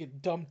pods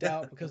get dumped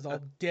out because all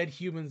dead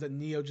humans that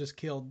Neo just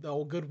killed.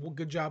 Oh,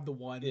 good job, the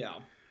one. Yeah.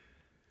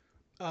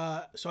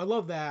 So I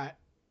love that,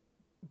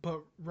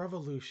 but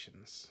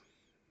Revolutions.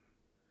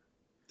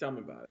 Tell me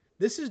about it.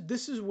 This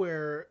is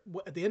where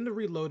at the end of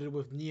Reloaded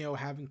with Neo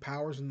having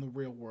powers in the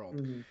real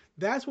world,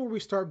 that's where we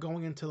start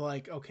going into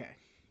like, okay.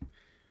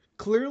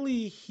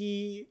 Clearly,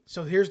 here's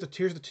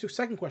the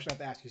second question I have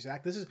to ask you,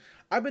 Zach.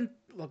 I've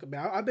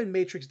been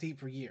Matrix deep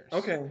for years.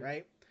 Okay,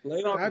 right.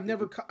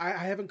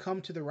 I haven't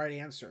come to the right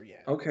answer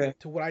yet. Okay,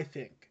 to what I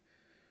think.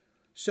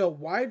 So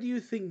why do you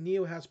think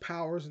Neo has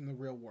powers in the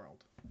real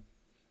world?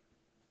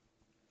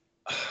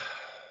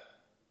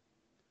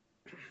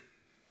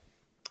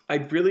 I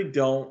really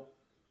don't.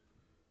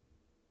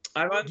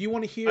 Do you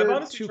want to hear? I've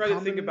honestly tried to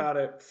think about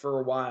it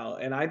for a while,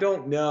 and I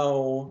don't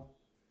know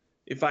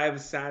if I have a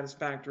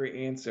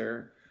satisfactory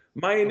answer.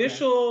 My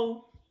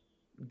initial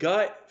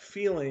gut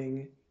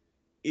feeling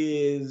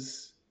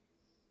is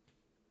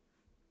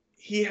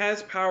he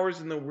has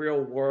powers in the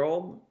real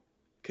world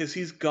because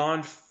he's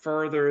gone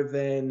further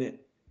than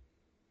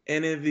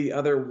any of the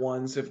other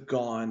ones have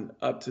gone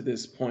up to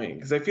this point.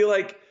 Because I feel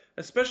like,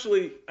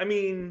 especially, I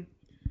mean,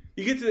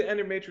 you get to the end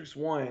of Matrix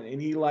 1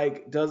 and he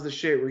like does the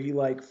shit where he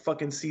like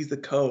fucking sees the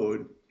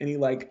code and he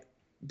like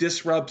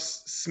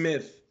disrupts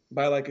Smith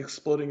by like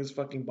exploding his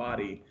fucking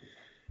body.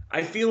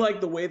 I feel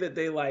like the way that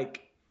they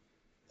like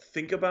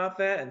think about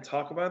that and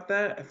talk about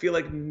that, I feel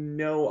like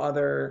no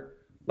other,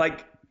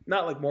 like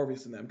not like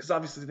Morpheus and them, because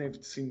obviously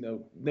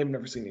they've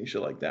never seen any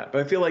shit like that.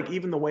 But I feel like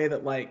even the way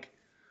that like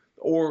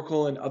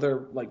Oracle and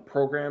other like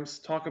programs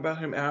talk about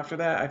him after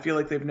that, I feel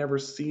like they've never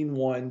seen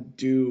one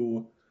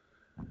do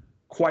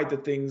quite the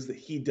things that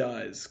he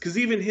does. Because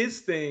even his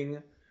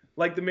thing,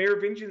 like the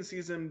Merovingian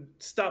sees him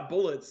stop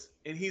bullets,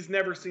 and he's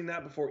never seen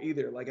that before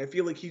either. Like I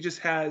feel like he just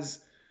has,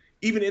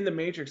 even in the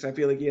Matrix, I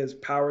feel like he has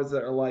powers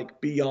that are like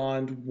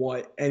beyond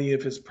what any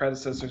of his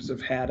predecessors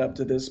have had up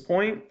to this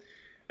point.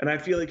 And I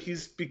feel like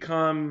he's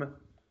become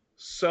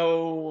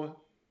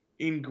so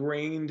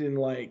ingrained in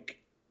like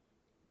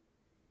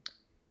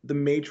the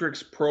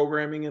Matrix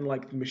programming and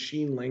like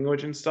machine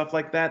language and stuff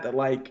like that, that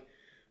like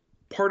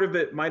part of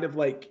it might have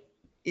like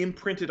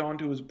imprinted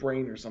onto his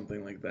brain or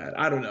something like that.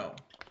 I don't know.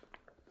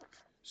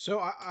 So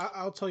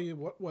I'll tell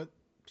you what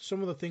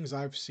some of the things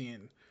I've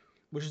seen,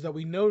 which is that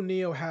we know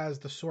Neo has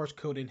the source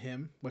code in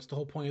him. What's the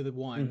whole point of the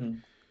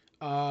one?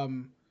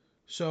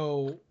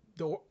 So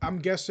I'm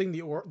guessing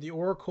the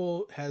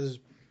Oracle has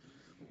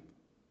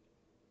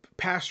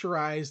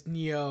pasteurized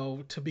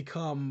Neo to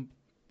become.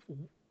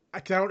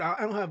 I don't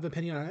have an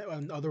opinion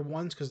on other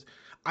ones because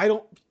I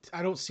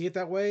don't see it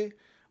that way.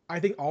 I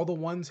think all the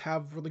ones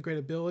have really great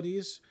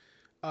abilities.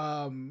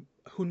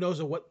 Who knows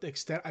to what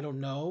extent? I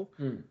don't know.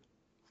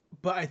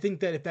 But I think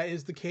that if that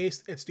is the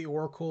case, it's the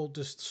Oracle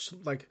just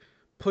like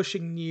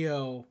pushing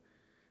Neo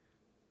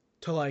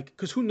to like,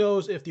 because who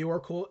knows if the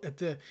Oracle,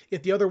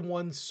 if the other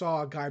ones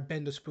saw a guy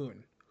bend a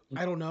spoon.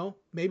 I don't know.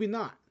 Maybe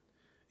not.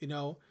 You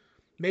know,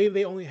 maybe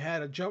they only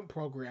had a jump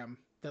program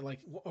that like,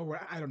 or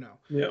I don't know.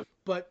 Yeah.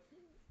 But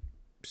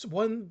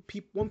one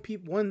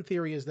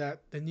theory is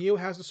that the Neo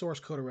has the source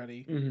code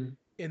already,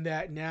 and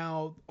that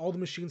now all the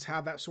machines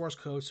have that source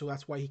code, so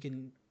that's why he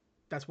can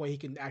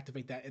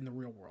activate that in the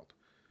real world.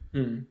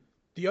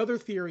 The other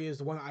theory is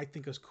the one I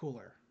think is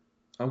cooler.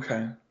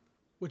 Okay.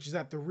 Which is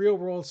that the real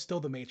world is still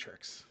the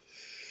Matrix.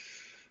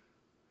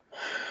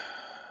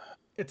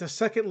 It's a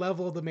second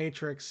level of the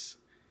Matrix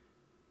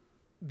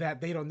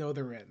that they don't know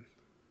they're in.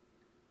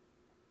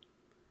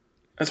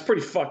 That's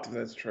pretty fucked if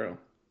that's true.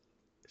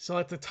 So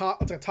it's a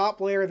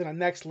top layer, then a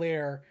next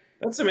layer.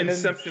 That's some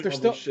Inception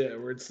level shit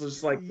where it's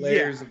just like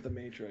layers of the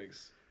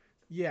Matrix.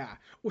 Yeah,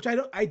 which I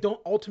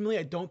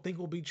don't think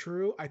will be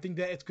true. I think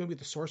that it's going to be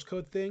the source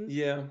code thing.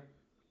 Yeah.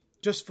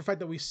 Just for the fact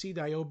that we see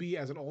Niobe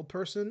as an old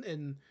person,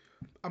 and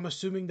I'm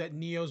assuming that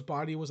Neo's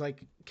body was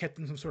like kept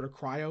in some sort of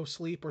cryo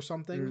sleep or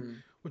something,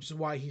 which is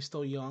why he's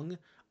still young.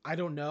 I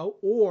don't know.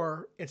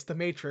 Or it's the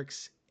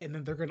Matrix, and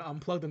then they're gonna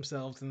unplug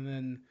themselves, and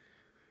then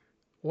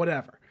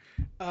whatever.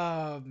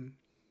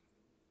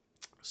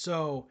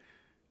 So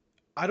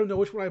I don't know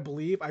which one I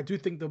believe. I do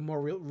think the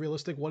more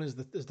realistic one is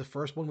the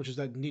first one, which is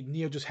that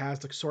Neo just has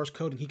the source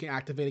code and he can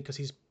activate it because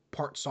he's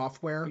part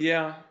software.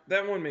 Yeah,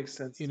 that one makes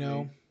sense. You to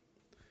know. me.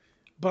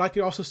 But I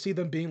could also see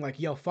them being like,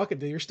 "Yo, fuck it,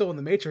 dude. You're still in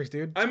the Matrix,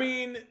 dude." I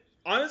mean,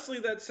 honestly,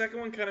 that second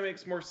one kind of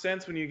makes more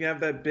sense when you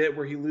have that bit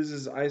where he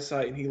loses his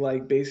eyesight and he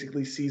like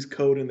basically sees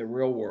code in the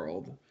real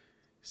world.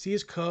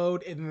 Sees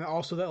code, and then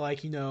also that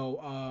like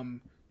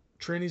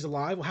Trinity's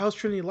alive. Well, how's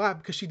Trinity alive?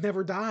 Because she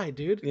never died,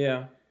 dude.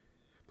 Yeah.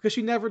 Because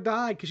she never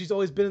died. Because she's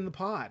always been in the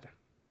pod.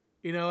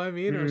 You know what I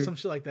mean, or Mhm. some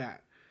shit like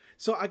that.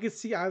 So I could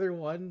see either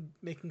one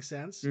making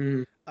sense.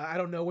 Mhm. I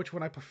don't know which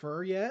one I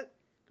prefer yet,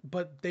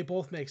 but they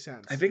both make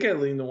sense. I think I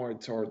lean more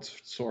towards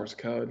source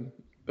code,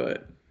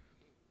 but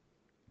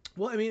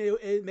Well, I mean,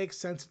 it makes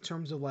sense in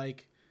terms of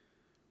like,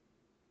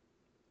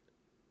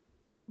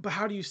 but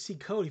how do you see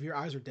code if your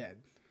eyes are dead?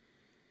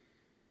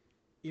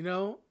 You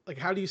know, like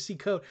how do you see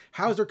code?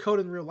 How is there code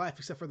in real life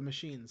except for the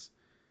machines?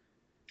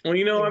 well,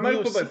 Like I might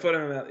Neo put my foot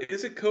on that.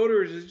 Is it code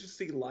or is it just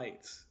see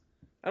lights?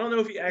 I don't know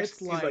if he actually It's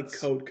sees like lights.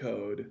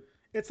 code.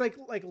 It's like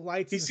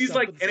lights. He and sees stuff,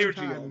 like but at the same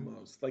energy time-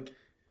 almost. Like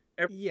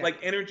Yeah. like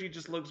energy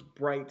just looks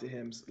bright to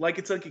him. Like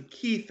it's like a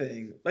key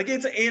thing. Like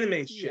it's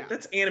anime shit. Yeah.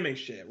 That's anime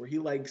shit where he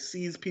like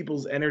sees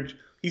people's energy.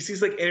 He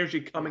sees like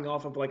energy coming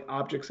off of like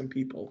objects and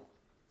people.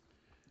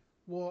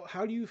 Well,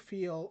 how do you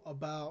feel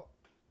about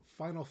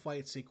final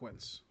fight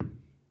sequence?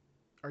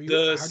 How The do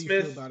you feel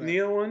Smith about it?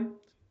 Neo one.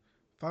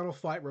 Final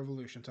fight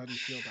revolutions. How do you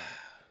feel about it?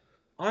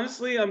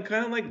 Honestly, I'm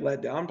kind of like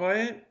let down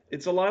by it.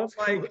 It's a lot of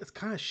like It's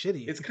kind of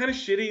shitty. it's kind of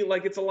shitty.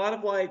 Like it's a lot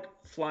of like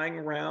flying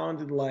around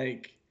and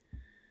like.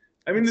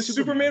 I mean, It's the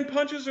Superman. Superman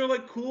punches are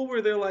like cool,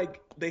 where they're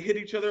like they hit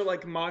each other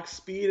like Mach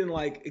speed and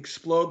like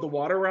explode the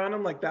water around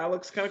them. Like that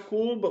looks kind of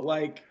cool. But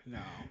like No.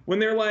 when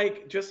they're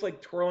like just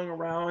like twirling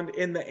around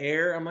in the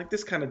air, I'm like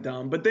this kind of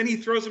dumb. But then he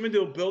throws them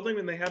into a building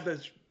and they have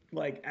this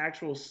like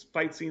actual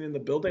fight scene in the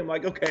building. I'm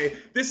like, okay,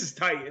 this is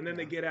tight. And then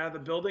they get out of the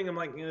building. I'm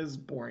like, this is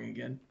boring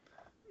again.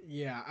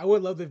 Yeah, I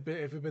would love if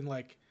it had been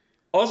like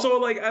Also,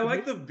 like I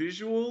like the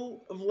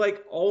visual of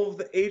like all of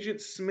the Agent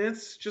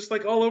Smiths just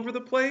like all over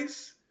the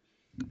place.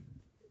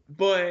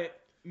 But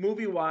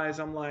movie wise,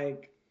 I'm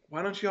like,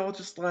 why don't y'all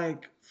just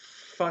like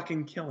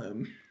fucking kill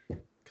him?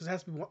 because it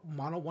has to be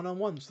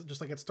one-on-one, just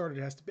like it started.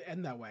 It has to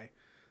end that way.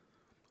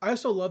 I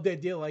also love the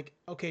idea, like,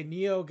 okay,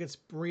 Neo gets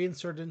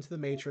reinserted into the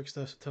Matrix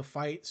to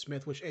fight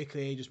Smith, which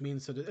AKA just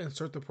means to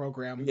insert the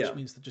program, which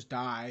means to just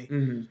die,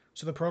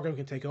 so the program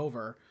can take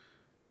over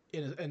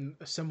and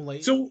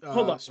assimilate Hold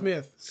on.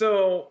 Smith.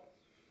 So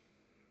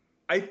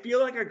I feel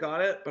like I got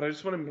it, but I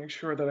just want to make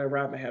sure that I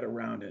wrap my head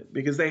around it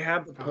because they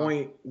have the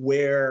point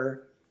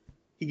where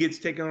he gets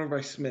taken over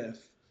by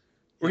Smith,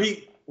 where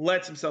he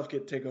lets himself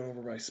get taken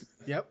over by Smith.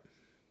 Yep.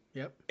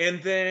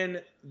 And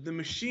then the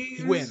machines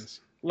He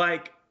wins.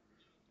 like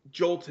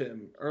jolt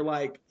him or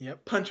like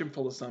punch him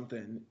full of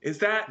something. Is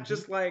that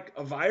just like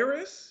a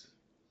virus?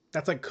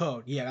 That's like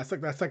code. Yeah,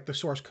 that's like the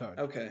source code.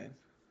 Okay.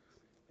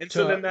 And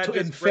so then that just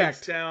infect.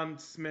 breaks down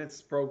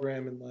Smith's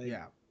program and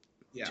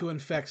like to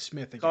infect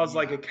Smith again. Cause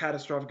like a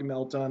catastrophic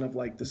meltdown of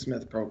like the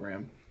Smith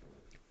program.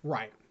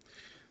 Right.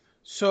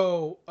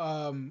 So,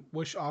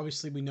 which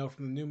obviously we know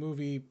from the new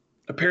movie.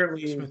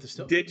 Apparently, Smith is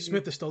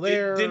still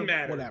there. It didn't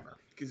matter. Whatever.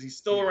 Because he's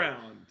still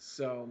around.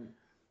 So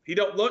he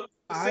don't look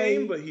the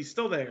same, but he's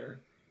still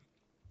there.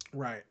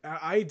 Right.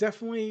 I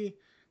definitely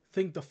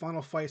think the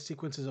final fight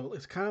sequence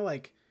is kind of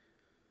like,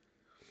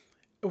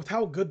 with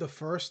how good the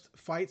first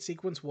fight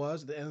sequence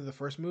was at the end of the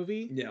first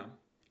movie. Yeah.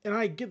 And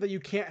I get that you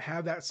can't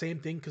have that same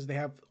thing because they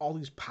have all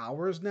these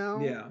powers now.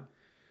 Yeah.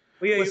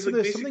 Well, yeah, he's so like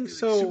there's basically something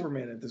so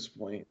Superman at this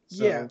point.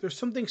 So. Yeah, there's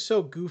something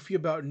so goofy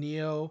about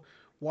Neo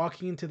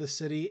walking into the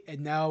city, and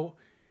now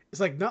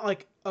it's like not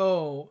like,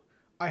 oh,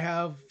 I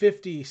have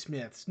 50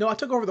 Smiths. No, I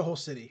took over the whole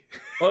city.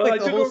 Well,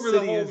 like I took over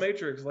the whole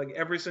Matrix. Like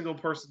every single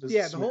person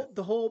is Smith.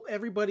 the whole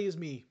everybody is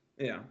me.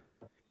 Yeah.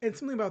 And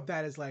something about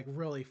that is like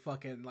really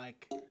fucking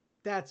like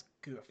that's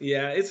goofy.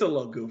 Yeah, it's a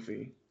little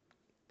goofy.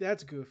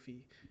 That's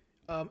goofy.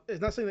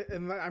 It's not saying that,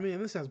 and I mean,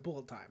 this has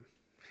bullet time,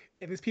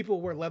 and these people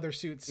wear leather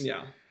suits.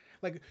 Yeah.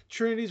 Like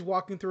Trinity's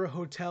walking through a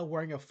hotel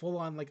wearing a full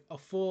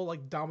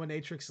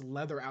dominatrix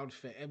leather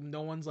outfit, and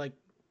no one's like.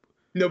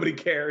 Nobody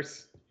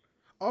cares.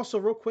 Also,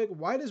 real quick,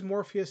 why does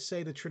Morpheus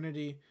say to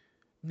Trinity,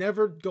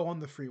 "Never go on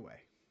the freeway"?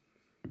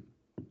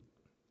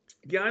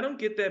 Yeah, I don't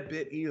get that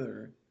bit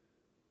either.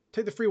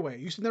 Take the freeway.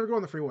 You should never go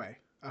on the freeway.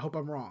 I hope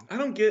I'm wrong. I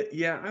don't get.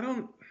 Yeah, I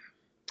don't.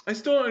 I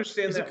still don't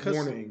understand that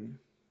warning.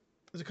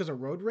 Is it because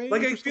of road rage?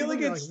 Like I feel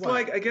like it's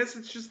like I guess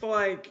it's just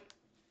like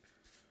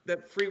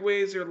that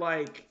freeways are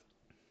like.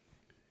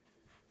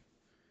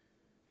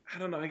 I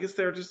don't know. I guess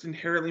they're just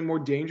inherently more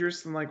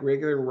dangerous than like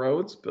regular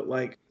roads, but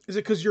like. Is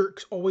it because you're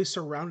always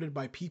surrounded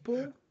by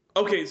people?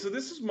 Okay, so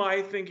this is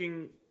my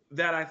thinking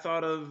that I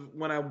thought of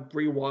when I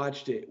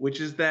rewatched it,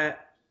 which is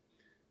that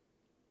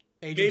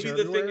Agents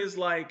maybe the thing is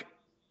like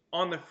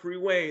on the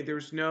freeway,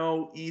 there's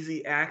no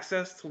easy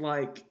access to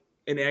like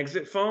an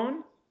exit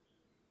phone.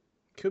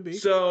 Could be.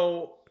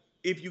 So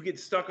if you get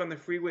stuck on the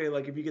freeway,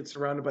 like if you get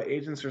surrounded by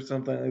agents or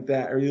something like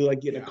that, or you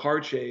like get in a car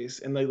chase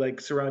and they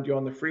like surround you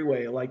on the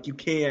freeway, like you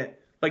can't,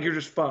 like you're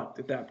just fucked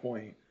at that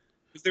point.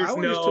 There's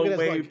no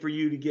way for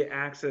you to get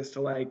access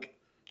to like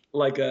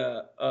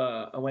a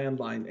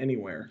landline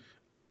anywhere.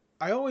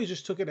 I always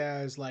just took it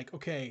as like,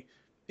 okay,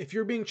 if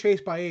you're being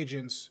chased by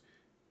agents,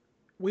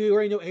 we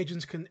already know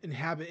agents can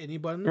inhabit any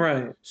button.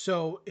 Right.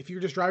 So if you're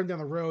just driving down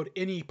the road,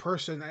 any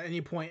person at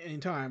any point, any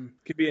time,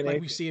 could be an like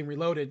agent. we see in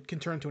Reloaded, can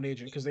turn to an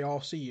agent because they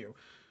all see you.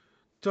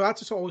 So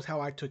that's just always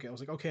how I took it. I was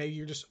like, okay,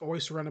 you're just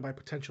always surrounded by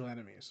potential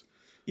enemies.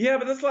 Yeah,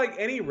 but that's like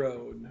any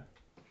road.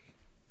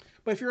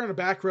 But if you're on a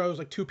back road,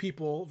 like 2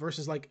 people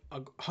versus like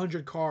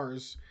 100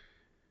 cars,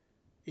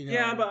 you know.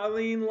 Yeah, but I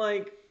mean,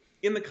 like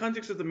in the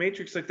context of the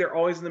Matrix, like they're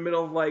always in the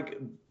middle of like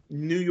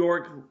New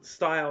York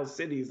style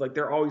cities. Like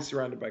they're always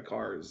surrounded by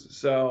cars.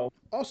 So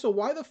also,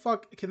 why the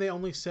fuck can they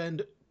only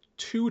send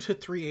 2 to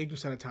 3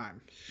 agents at a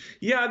time?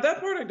 Yeah, that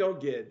part I don't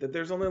get. That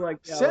there's only like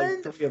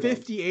send like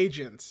 50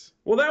 agents.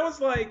 Well, that was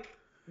like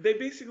they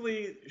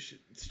basically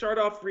start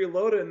off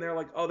Reloaded and they're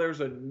like, oh, there's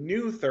a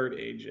new third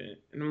agent,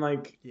 and I'm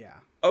like, yeah,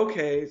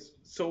 okay,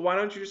 so why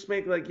don't you just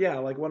make like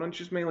why don't you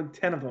just make like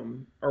 10 of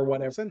them or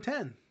whatever? Send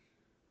 10.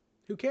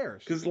 Who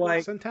cares? Because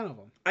like send 10 of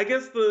them. I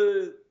guess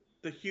the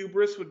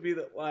hubris would be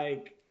that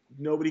like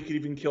nobody could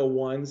even kill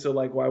one, so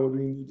like why would we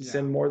need to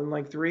send more than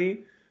like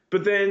 3?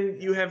 But then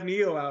you have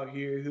Neo out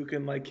here who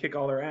can like kick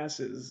all their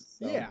asses.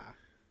 So. Yeah.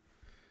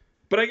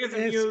 But I guess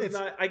Neo's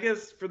not. I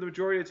guess for the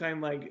majority of the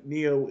time, like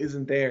Neo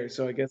isn't there,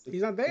 so I guess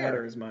he's not there.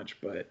 Matter as much.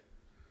 But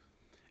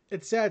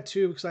it's sad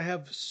too because I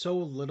have so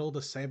little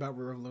to say about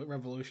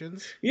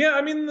Revolutions. Yeah,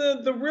 I mean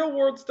the real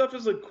world stuff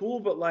is like cool,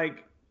 but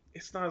like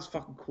it's not as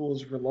fucking cool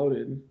as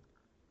Reloaded.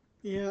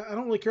 Yeah, I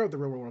don't really care about the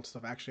real world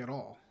stuff actually at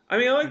all. I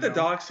mean, I like the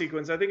dock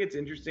sequence. I think it's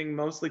interesting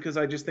mostly because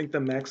I just think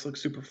the mechs look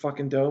super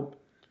fucking dope.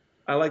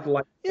 I like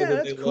the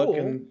that they look,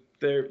 and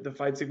the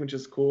fight sequence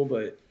is cool,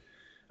 but.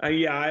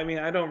 Yeah, I mean,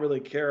 I don't really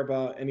care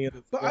about any of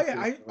the. But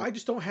I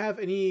just don't have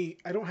any.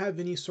 I don't have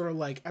any sort of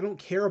like. I don't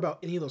care about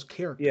any of those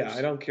characters. Yeah,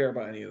 I don't care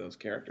about any of those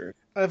characters.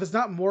 If it's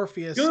not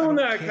Morpheus, the only one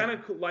that I kind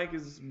of like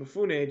is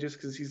Mifune, just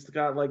because he's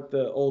got like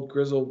the old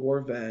grizzled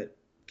war vet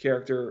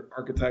character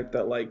archetype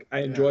that like I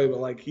enjoy, but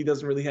like he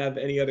doesn't really have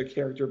any other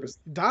character.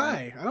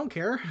 I don't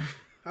care.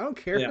 I don't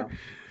care. Yeah.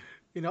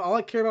 You know, all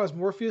I care about is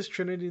Morpheus,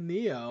 Trinity, and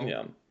Neo.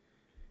 Yeah.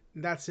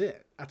 And that's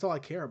it. That's all I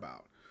care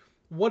about.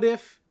 What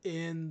if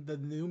in the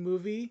new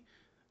movie,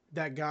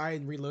 that guy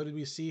in Reloaded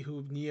we see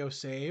who Neo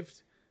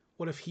saved,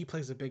 what if he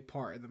plays a big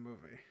part in the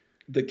movie?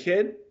 The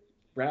kid?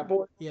 Rat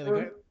boy?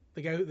 Yeah,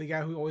 the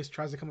guy who always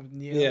tries to come up with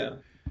Neo. Yeah.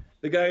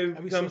 The guy who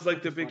becomes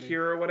like the big funny.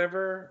 hero or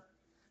whatever.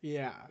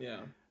 Yeah. Yeah.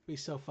 It'd be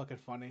so fucking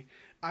funny.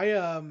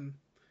 When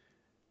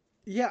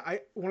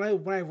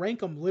I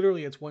rank them,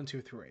 literally it's 1,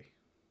 2, 3.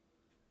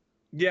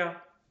 Yeah.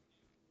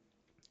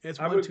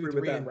 It's I 1, would 2, agree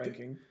 3 with that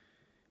ranking.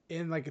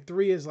 And like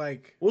 3 is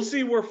like we'll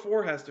see where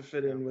 4 has to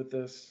fit in with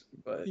this,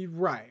 but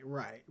right.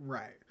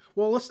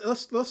 Well,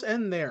 let's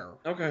end there.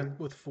 Okay.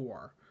 With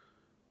 4,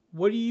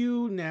 what do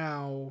you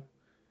now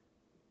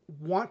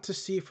want to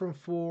see from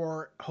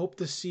 4? Hope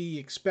to see,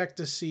 expect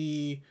to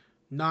see,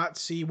 not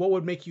see? What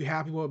would make you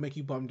happy? What would make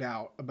you bummed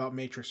out about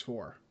Matrix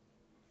 4?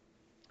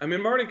 I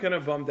mean, I'm already kind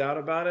of bummed out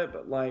about it,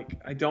 but like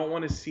I don't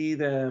want to see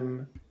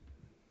them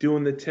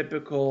doing the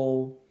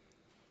typical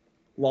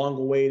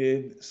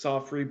long-awaited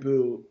soft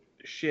reboot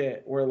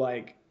shit where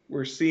like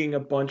we're seeing a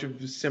bunch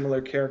of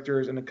similar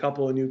characters and a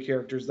couple of new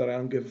characters that I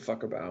don't give a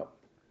fuck about.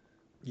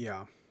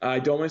 Yeah. I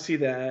don't want to see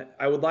that.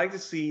 I would like to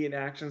see an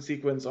action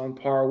sequence on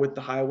par with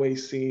the highway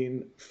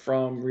scene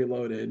from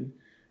Reloaded.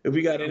 If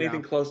we got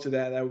anything close to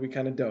that, that would be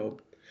kind of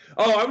dope.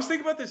 Oh, I was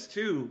thinking about this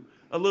too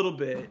a little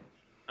bit.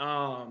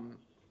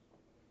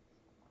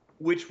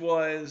 Which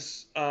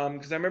was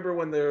because I remember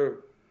when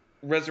the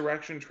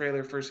Resurrection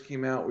trailer first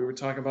came out, we were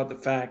talking about the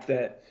fact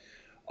that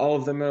all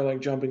of them are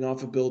like jumping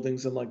off of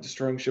buildings and like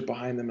destroying shit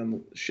behind them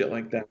and shit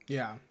like that.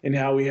 Yeah. And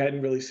how we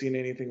hadn't really seen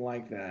anything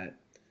like that.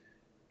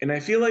 And I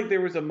feel like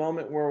there was a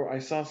moment where I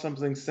saw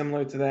something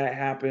similar to that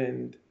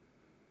happened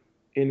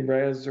in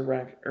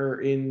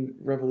in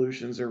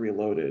Revolutions or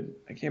Reloaded.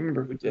 I can't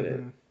remember who did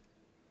it.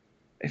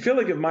 I feel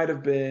like it might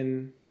have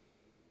been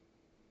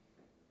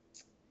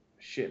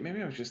shit.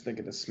 Maybe I was just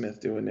thinking of Smith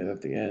doing it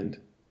at the end.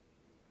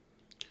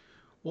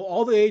 Well,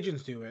 all the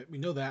agents do it. We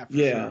know that for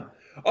sure.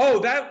 Oh,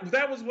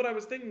 that was what I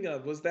was thinking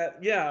of. Was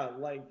that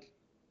like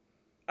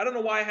I don't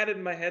know why I had it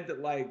in my head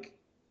that like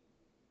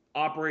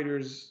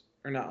operators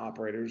or not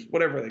operators,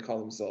 whatever they call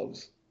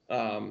themselves.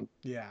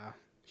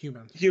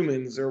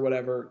 Humans or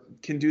whatever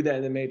can do that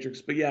in the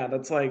Matrix. But yeah,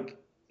 that's like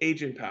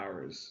agent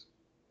powers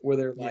where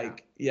they're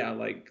like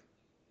like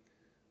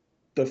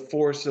the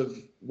force of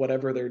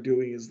whatever they're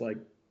doing is like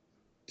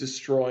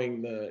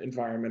destroying the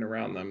environment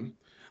around them.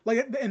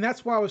 Like, and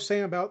that's why I was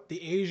saying about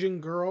the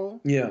Asian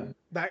girl. Yeah.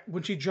 That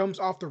when she jumps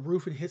off the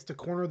roof and hits the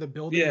corner of the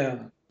building,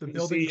 the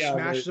building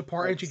smashes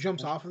apart and she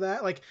jumps off of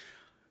that. Like,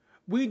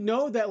 we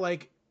know that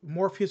like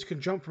Morpheus can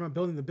jump from a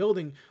building to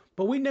building,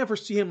 but we never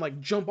see him like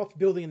jump off the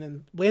building and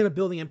then land a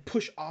building and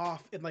push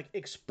off and like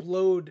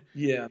explode.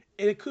 Yeah.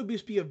 And it could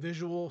just be a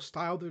visual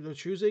style that they're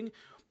choosing,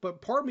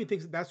 but part of me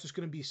thinks that that's just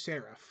going to be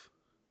Seraph.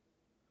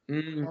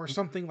 Or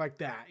something like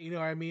that. You know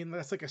what I mean?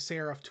 That's like a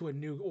Seraph to a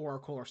new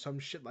Oracle or some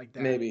shit like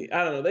that. Maybe.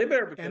 I don't know. They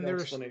better get an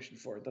explanation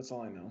for it. That's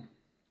all I know.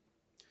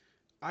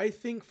 I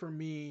think for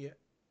me,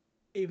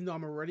 even though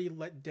I'm already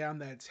let down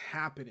that it's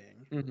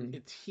happening,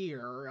 it's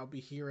here. I'll be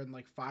here in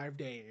like 5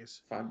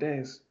 days. 5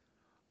 days.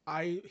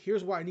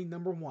 Here's why I need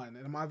number one,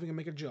 and I'm not even gonna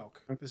make a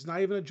joke. It's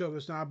not even a joke.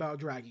 It's not about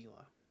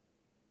Dragula.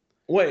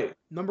 Wait.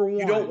 Number one.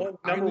 You don't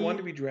want number one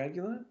to be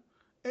Dragula?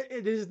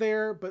 It is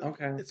there, but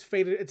it's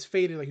faded. It's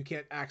faded, like you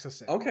can't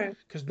access it. Okay.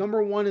 Because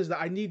number one is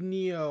that I need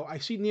Neo. I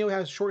see Neo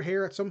has short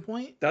hair at some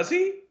point. Does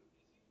he?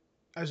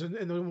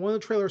 In one of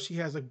the trailers, he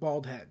has like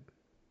bald head.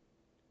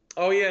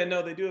 Oh yeah,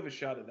 no, they do have a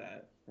shot of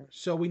that.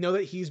 So we know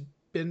that he's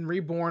been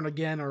reborn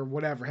again or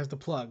whatever, has the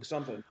plug.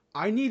 Something.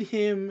 I need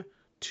him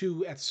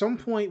to, at some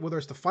point, whether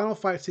it's the final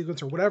fight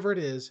sequence or whatever it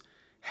is,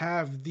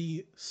 have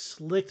the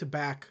slicked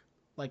back,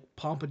 like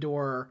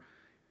pompadour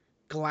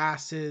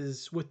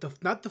glasses with the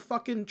not the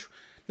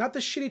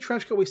shitty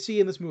trench coat we see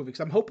in this movie. Because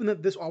I'm hoping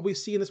that all we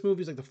see in this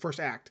movie is like the first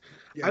act.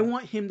 Yeah. I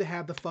want him to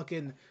have the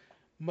fucking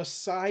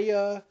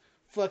Messiah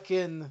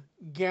fucking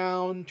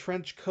gown,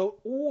 trench coat,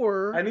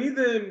 or I need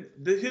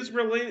his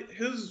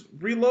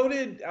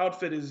reloaded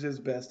outfit is his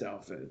best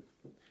outfit.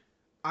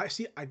 I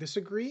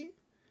disagree.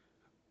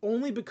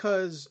 Only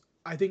because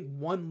I think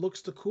one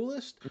looks the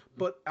coolest,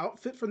 but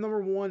outfit for number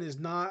one is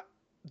not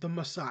the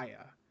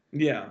Messiah.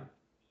 Yeah.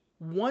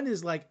 One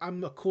is like,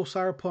 I'm a cool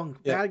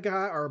cyberpunk bad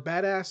guy or a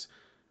badass.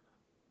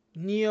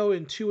 Neo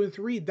in 2 and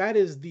 3, that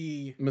is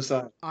the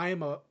Messiah.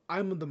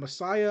 I'm the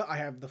Messiah. I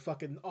have the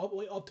fucking all the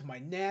way up to my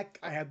neck.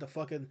 I have the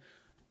fucking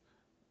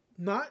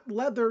not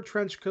leather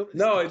trench coat.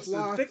 It's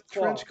the thick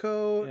cloth trench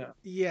coat.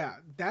 Yeah,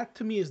 that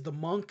to me is the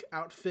monk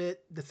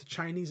outfit. That's the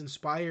Chinese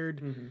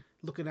inspired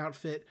looking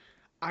outfit.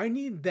 I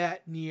need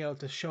that Neo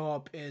to show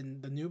up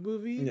in the new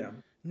movie. Yeah.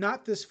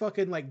 Not this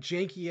fucking like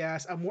janky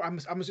ass.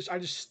 I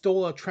just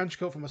stole a trench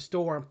coat from a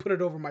store and put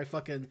it over my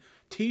fucking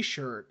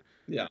t-shirt.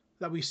 Yeah.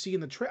 That we see in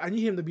the trailer. I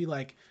need him to be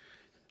like,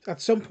 at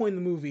some point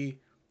in the movie,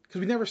 because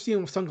we never see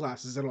him with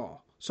sunglasses at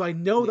all. So I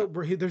know that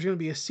there's going to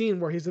be a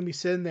scene where he's going to be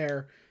sitting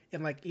there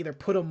and like either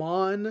put them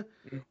on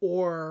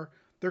or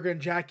they're going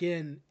to jack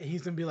in and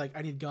he's going to be like,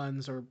 I need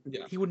guns. Or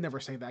he would never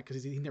say that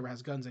because he never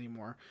has guns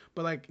anymore.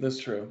 But like, that's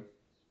true.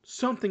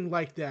 Something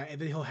like that,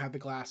 and then he'll have the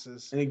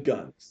glasses. And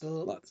guns. The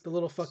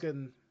little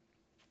fucking...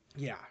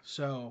 Yeah,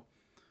 so...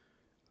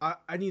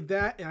 I need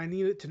that, and I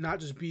need it to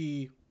not just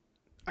be...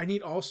 I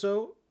need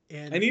also...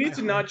 And I need it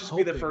to not just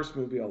be the first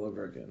movie all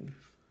over again.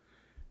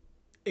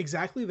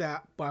 Exactly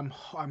that, but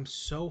I'm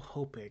so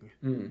hoping...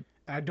 And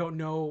I don't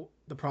know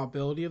the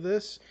probability of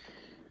this,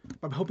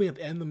 but I'm hoping at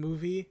the end of the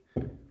movie,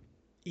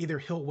 either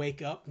he'll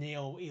wake up,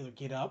 Neo will either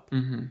get up,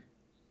 and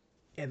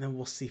then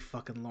we'll see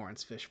fucking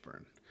Lawrence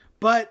Fishburne.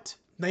 But...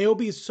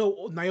 Niobe's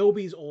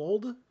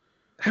old.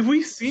 Have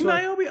we seen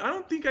Niobe? I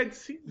don't think I'd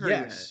seen her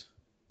yet.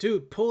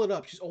 Dude, pull it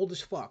up. She's old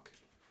as fuck.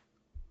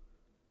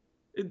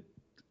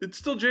 It's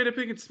still Jada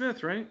Pinkett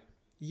Smith, right?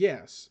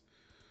 Yes.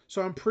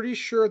 So I'm pretty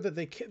sure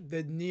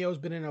that Neo's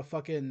been in a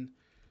fucking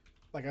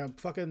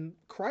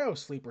cryo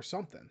sleep or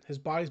something. His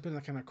body's been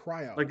like kind of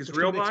cryo. Like his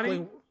real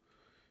body?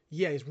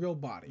 Yeah, his real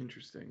body.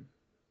 Interesting.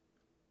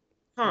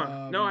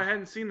 Huh. No, I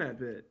hadn't seen that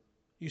bit.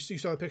 You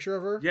saw the picture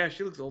of her? Yeah,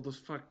 she looks old as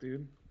fuck,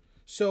 dude.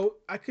 So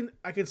I can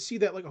see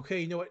that, like,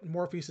 okay, you know what,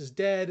 Morpheus is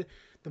dead.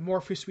 The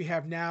Morpheus we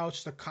have now is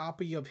just a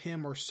copy of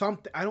him or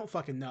something. I don't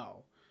fucking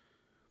know.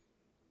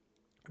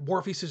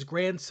 Morpheus'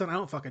 grandson, I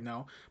don't fucking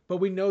know. But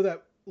we know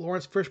that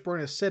Lawrence Fishburne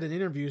has said in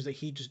interviews that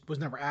he just was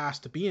never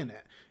asked to be in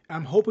it. And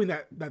I'm hoping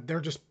that they're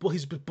just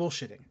he's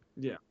bullshitting.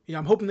 Yeah. You know,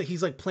 I'm hoping that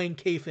he's like playing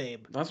kayfabe.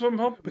 That's what I'm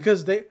hoping.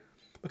 Because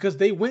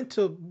they went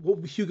to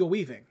Hugo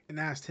Weaving and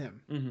asked him.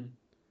 Mm-hmm.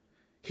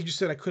 He just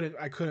said I couldn't.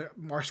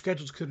 Our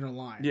schedules couldn't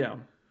align. Yeah.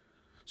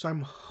 So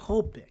I'm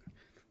hoping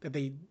that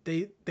they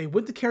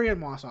went to Carrie-Anne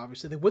Moss,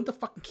 obviously. They went to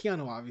fucking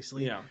Keanu,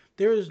 obviously. Yeah.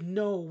 There is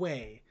no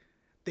way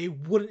they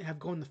wouldn't have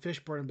gone to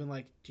Fishburne and been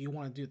like, do you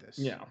want to do this?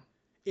 Yeah.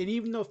 And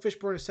even though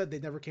Fishburne has said they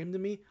never came to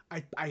me,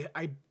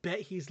 I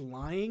bet he's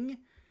lying.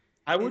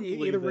 I would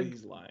believe that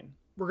he's lying.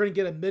 We're going to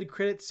get a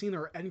mid-credit scene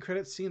or end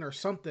credit scene or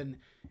something,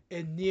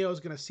 and Neo's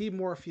going to see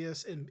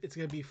Morpheus, and it's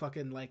going to be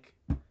fucking, like,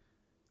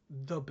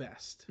 the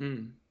best.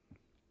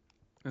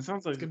 It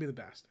sounds like... It's going to be the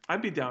best.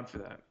 I'd be down for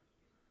that.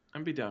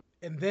 I'd be down.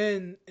 And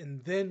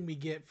then we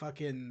get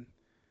fucking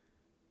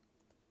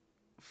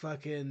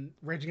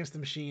Rage Against the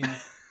Machine.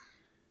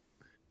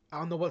 I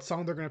don't know what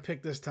song they're gonna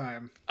pick this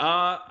time.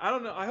 I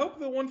don't know. I hope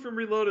the one from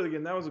Reloaded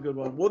again. That was a good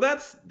one. Well,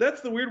 that's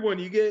the weird one.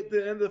 You get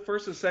the end of the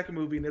first and second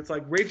movie, and it's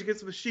like Rage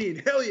Against the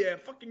Machine. Hell yeah,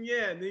 fucking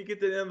yeah. And then you get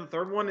to the end of the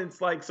third one, and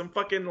it's like some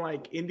fucking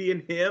like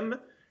Indian hymn.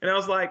 And I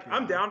was like,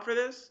 I'm down for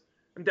this.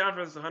 I'm down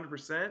for this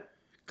 100%.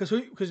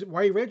 Because why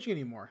are you raging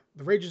anymore?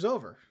 The rage is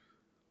over.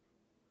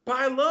 But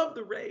I love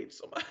the Rage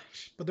so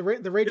much. But the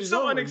Rage It's is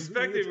so over.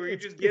 unexpected where you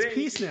just get it and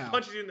peace he now.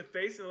 punches you in the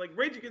face and like,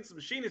 Rage Against the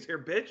Machine is here,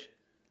 bitch.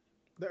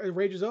 The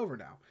Rage is over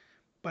now.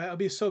 But it'll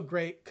be so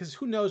great because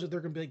who knows if they're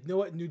going to be like, you know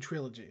what, new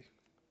trilogy.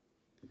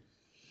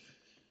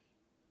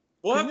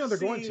 We'll have to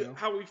see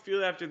how we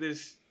feel after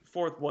this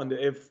fourth one,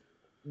 if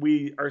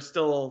we are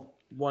still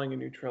wanting a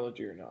new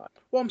trilogy or not.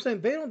 Well, I'm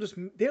saying they don't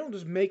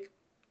just make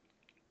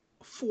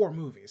 4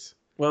 movies.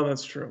 Well,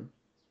 that's true.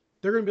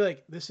 They're gonna be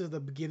like, this is the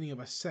beginning of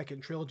a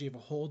second trilogy of a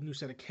whole new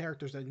set of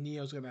characters that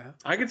Neo's gonna.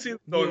 I can see them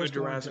going the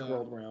Jurassic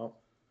World route.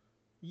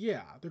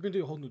 Yeah, they're gonna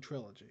do a whole new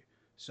trilogy.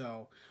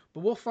 So, but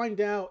we'll find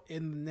out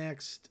in the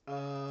next.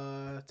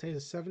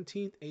 Today's the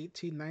 17th,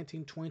 18th,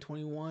 19th, 20,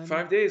 21.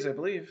 5 days, I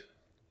believe.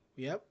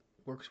 Yep,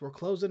 we're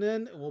closing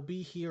in. We'll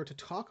be here to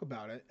talk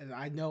about it, and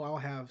I know I'll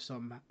have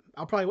some.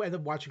 I'll probably end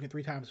up watching it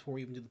 3 times before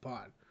we even do the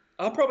pod.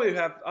 I'll probably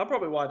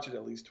watch it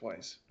at least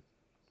twice.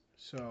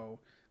 So,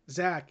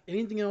 Zach,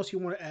 anything else you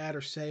want to add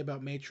or say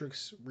about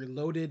Matrix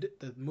Reloaded,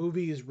 the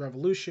movies,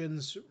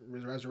 Revolutions,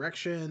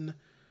 Resurrection,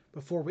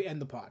 before we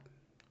end the pod?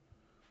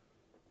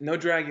 No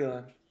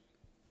Dracula.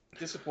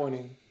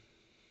 Disappointing.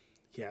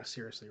 Yeah,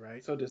 seriously,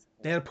 right? So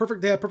disappointing. They had a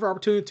perfect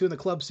opportunity to in the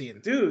club scene.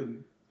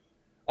 Dude.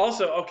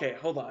 Also, okay,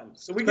 hold on.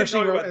 So we can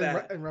talk about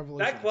that.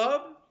 That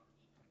club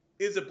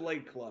is a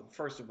Blade club,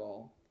 first of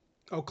all.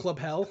 Oh, Club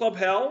Hell? Club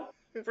Hell?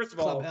 First of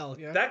all, Club Hell,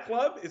 yeah. That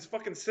club is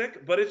fucking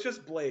sick, but it's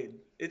just Blade.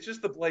 It's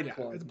just the Blade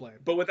club. It's Blade.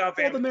 But without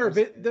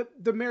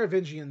the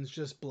Merovingian's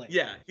just Blade.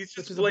 Yeah, he's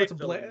just Blade,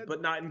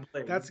 but not in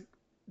Blade.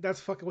 That's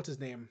fucking, what's his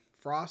name?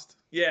 Frost?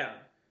 Yeah.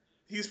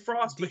 He's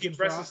Frost, but he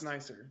dresses Frost?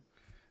 nicer.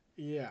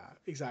 Yeah,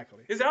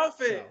 exactly. His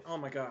outfit, oh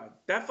my god.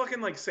 That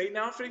fucking like Satan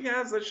outfit he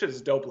has, that shit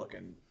is dope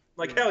looking.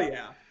 Like, hell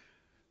yeah.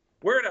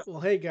 Wear it up.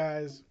 Well, hey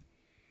guys.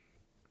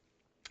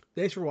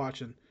 Thanks for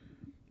watching.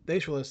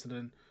 Thanks for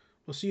listening.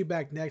 We'll see you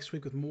back next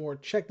week with more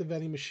Check the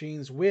Vending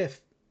Machines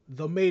with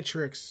The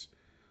Matrix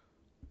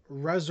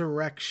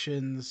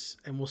Resurrections,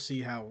 and we'll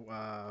see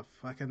how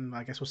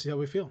I guess we'll see how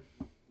we feel.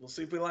 We'll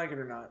see if we like it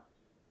or not.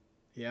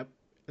 Yep.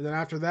 And then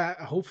after that,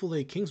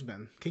 hopefully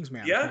Kingsman.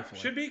 Yeah,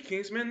 hopefully. Should be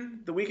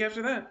Kingsman the week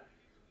after that.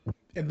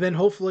 And then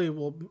hopefully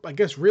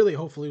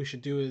hopefully we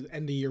should do an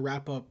end of year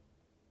wrap up.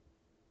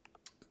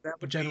 That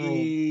would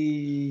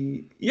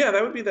be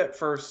that would be that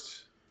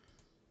first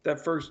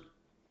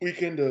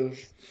weekend of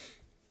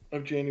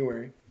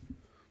January.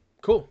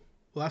 Cool.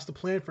 Well, that's the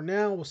plan for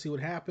now. We'll see what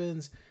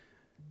happens.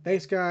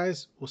 Thanks,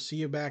 guys. We'll see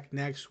you back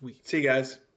next week. See you guys.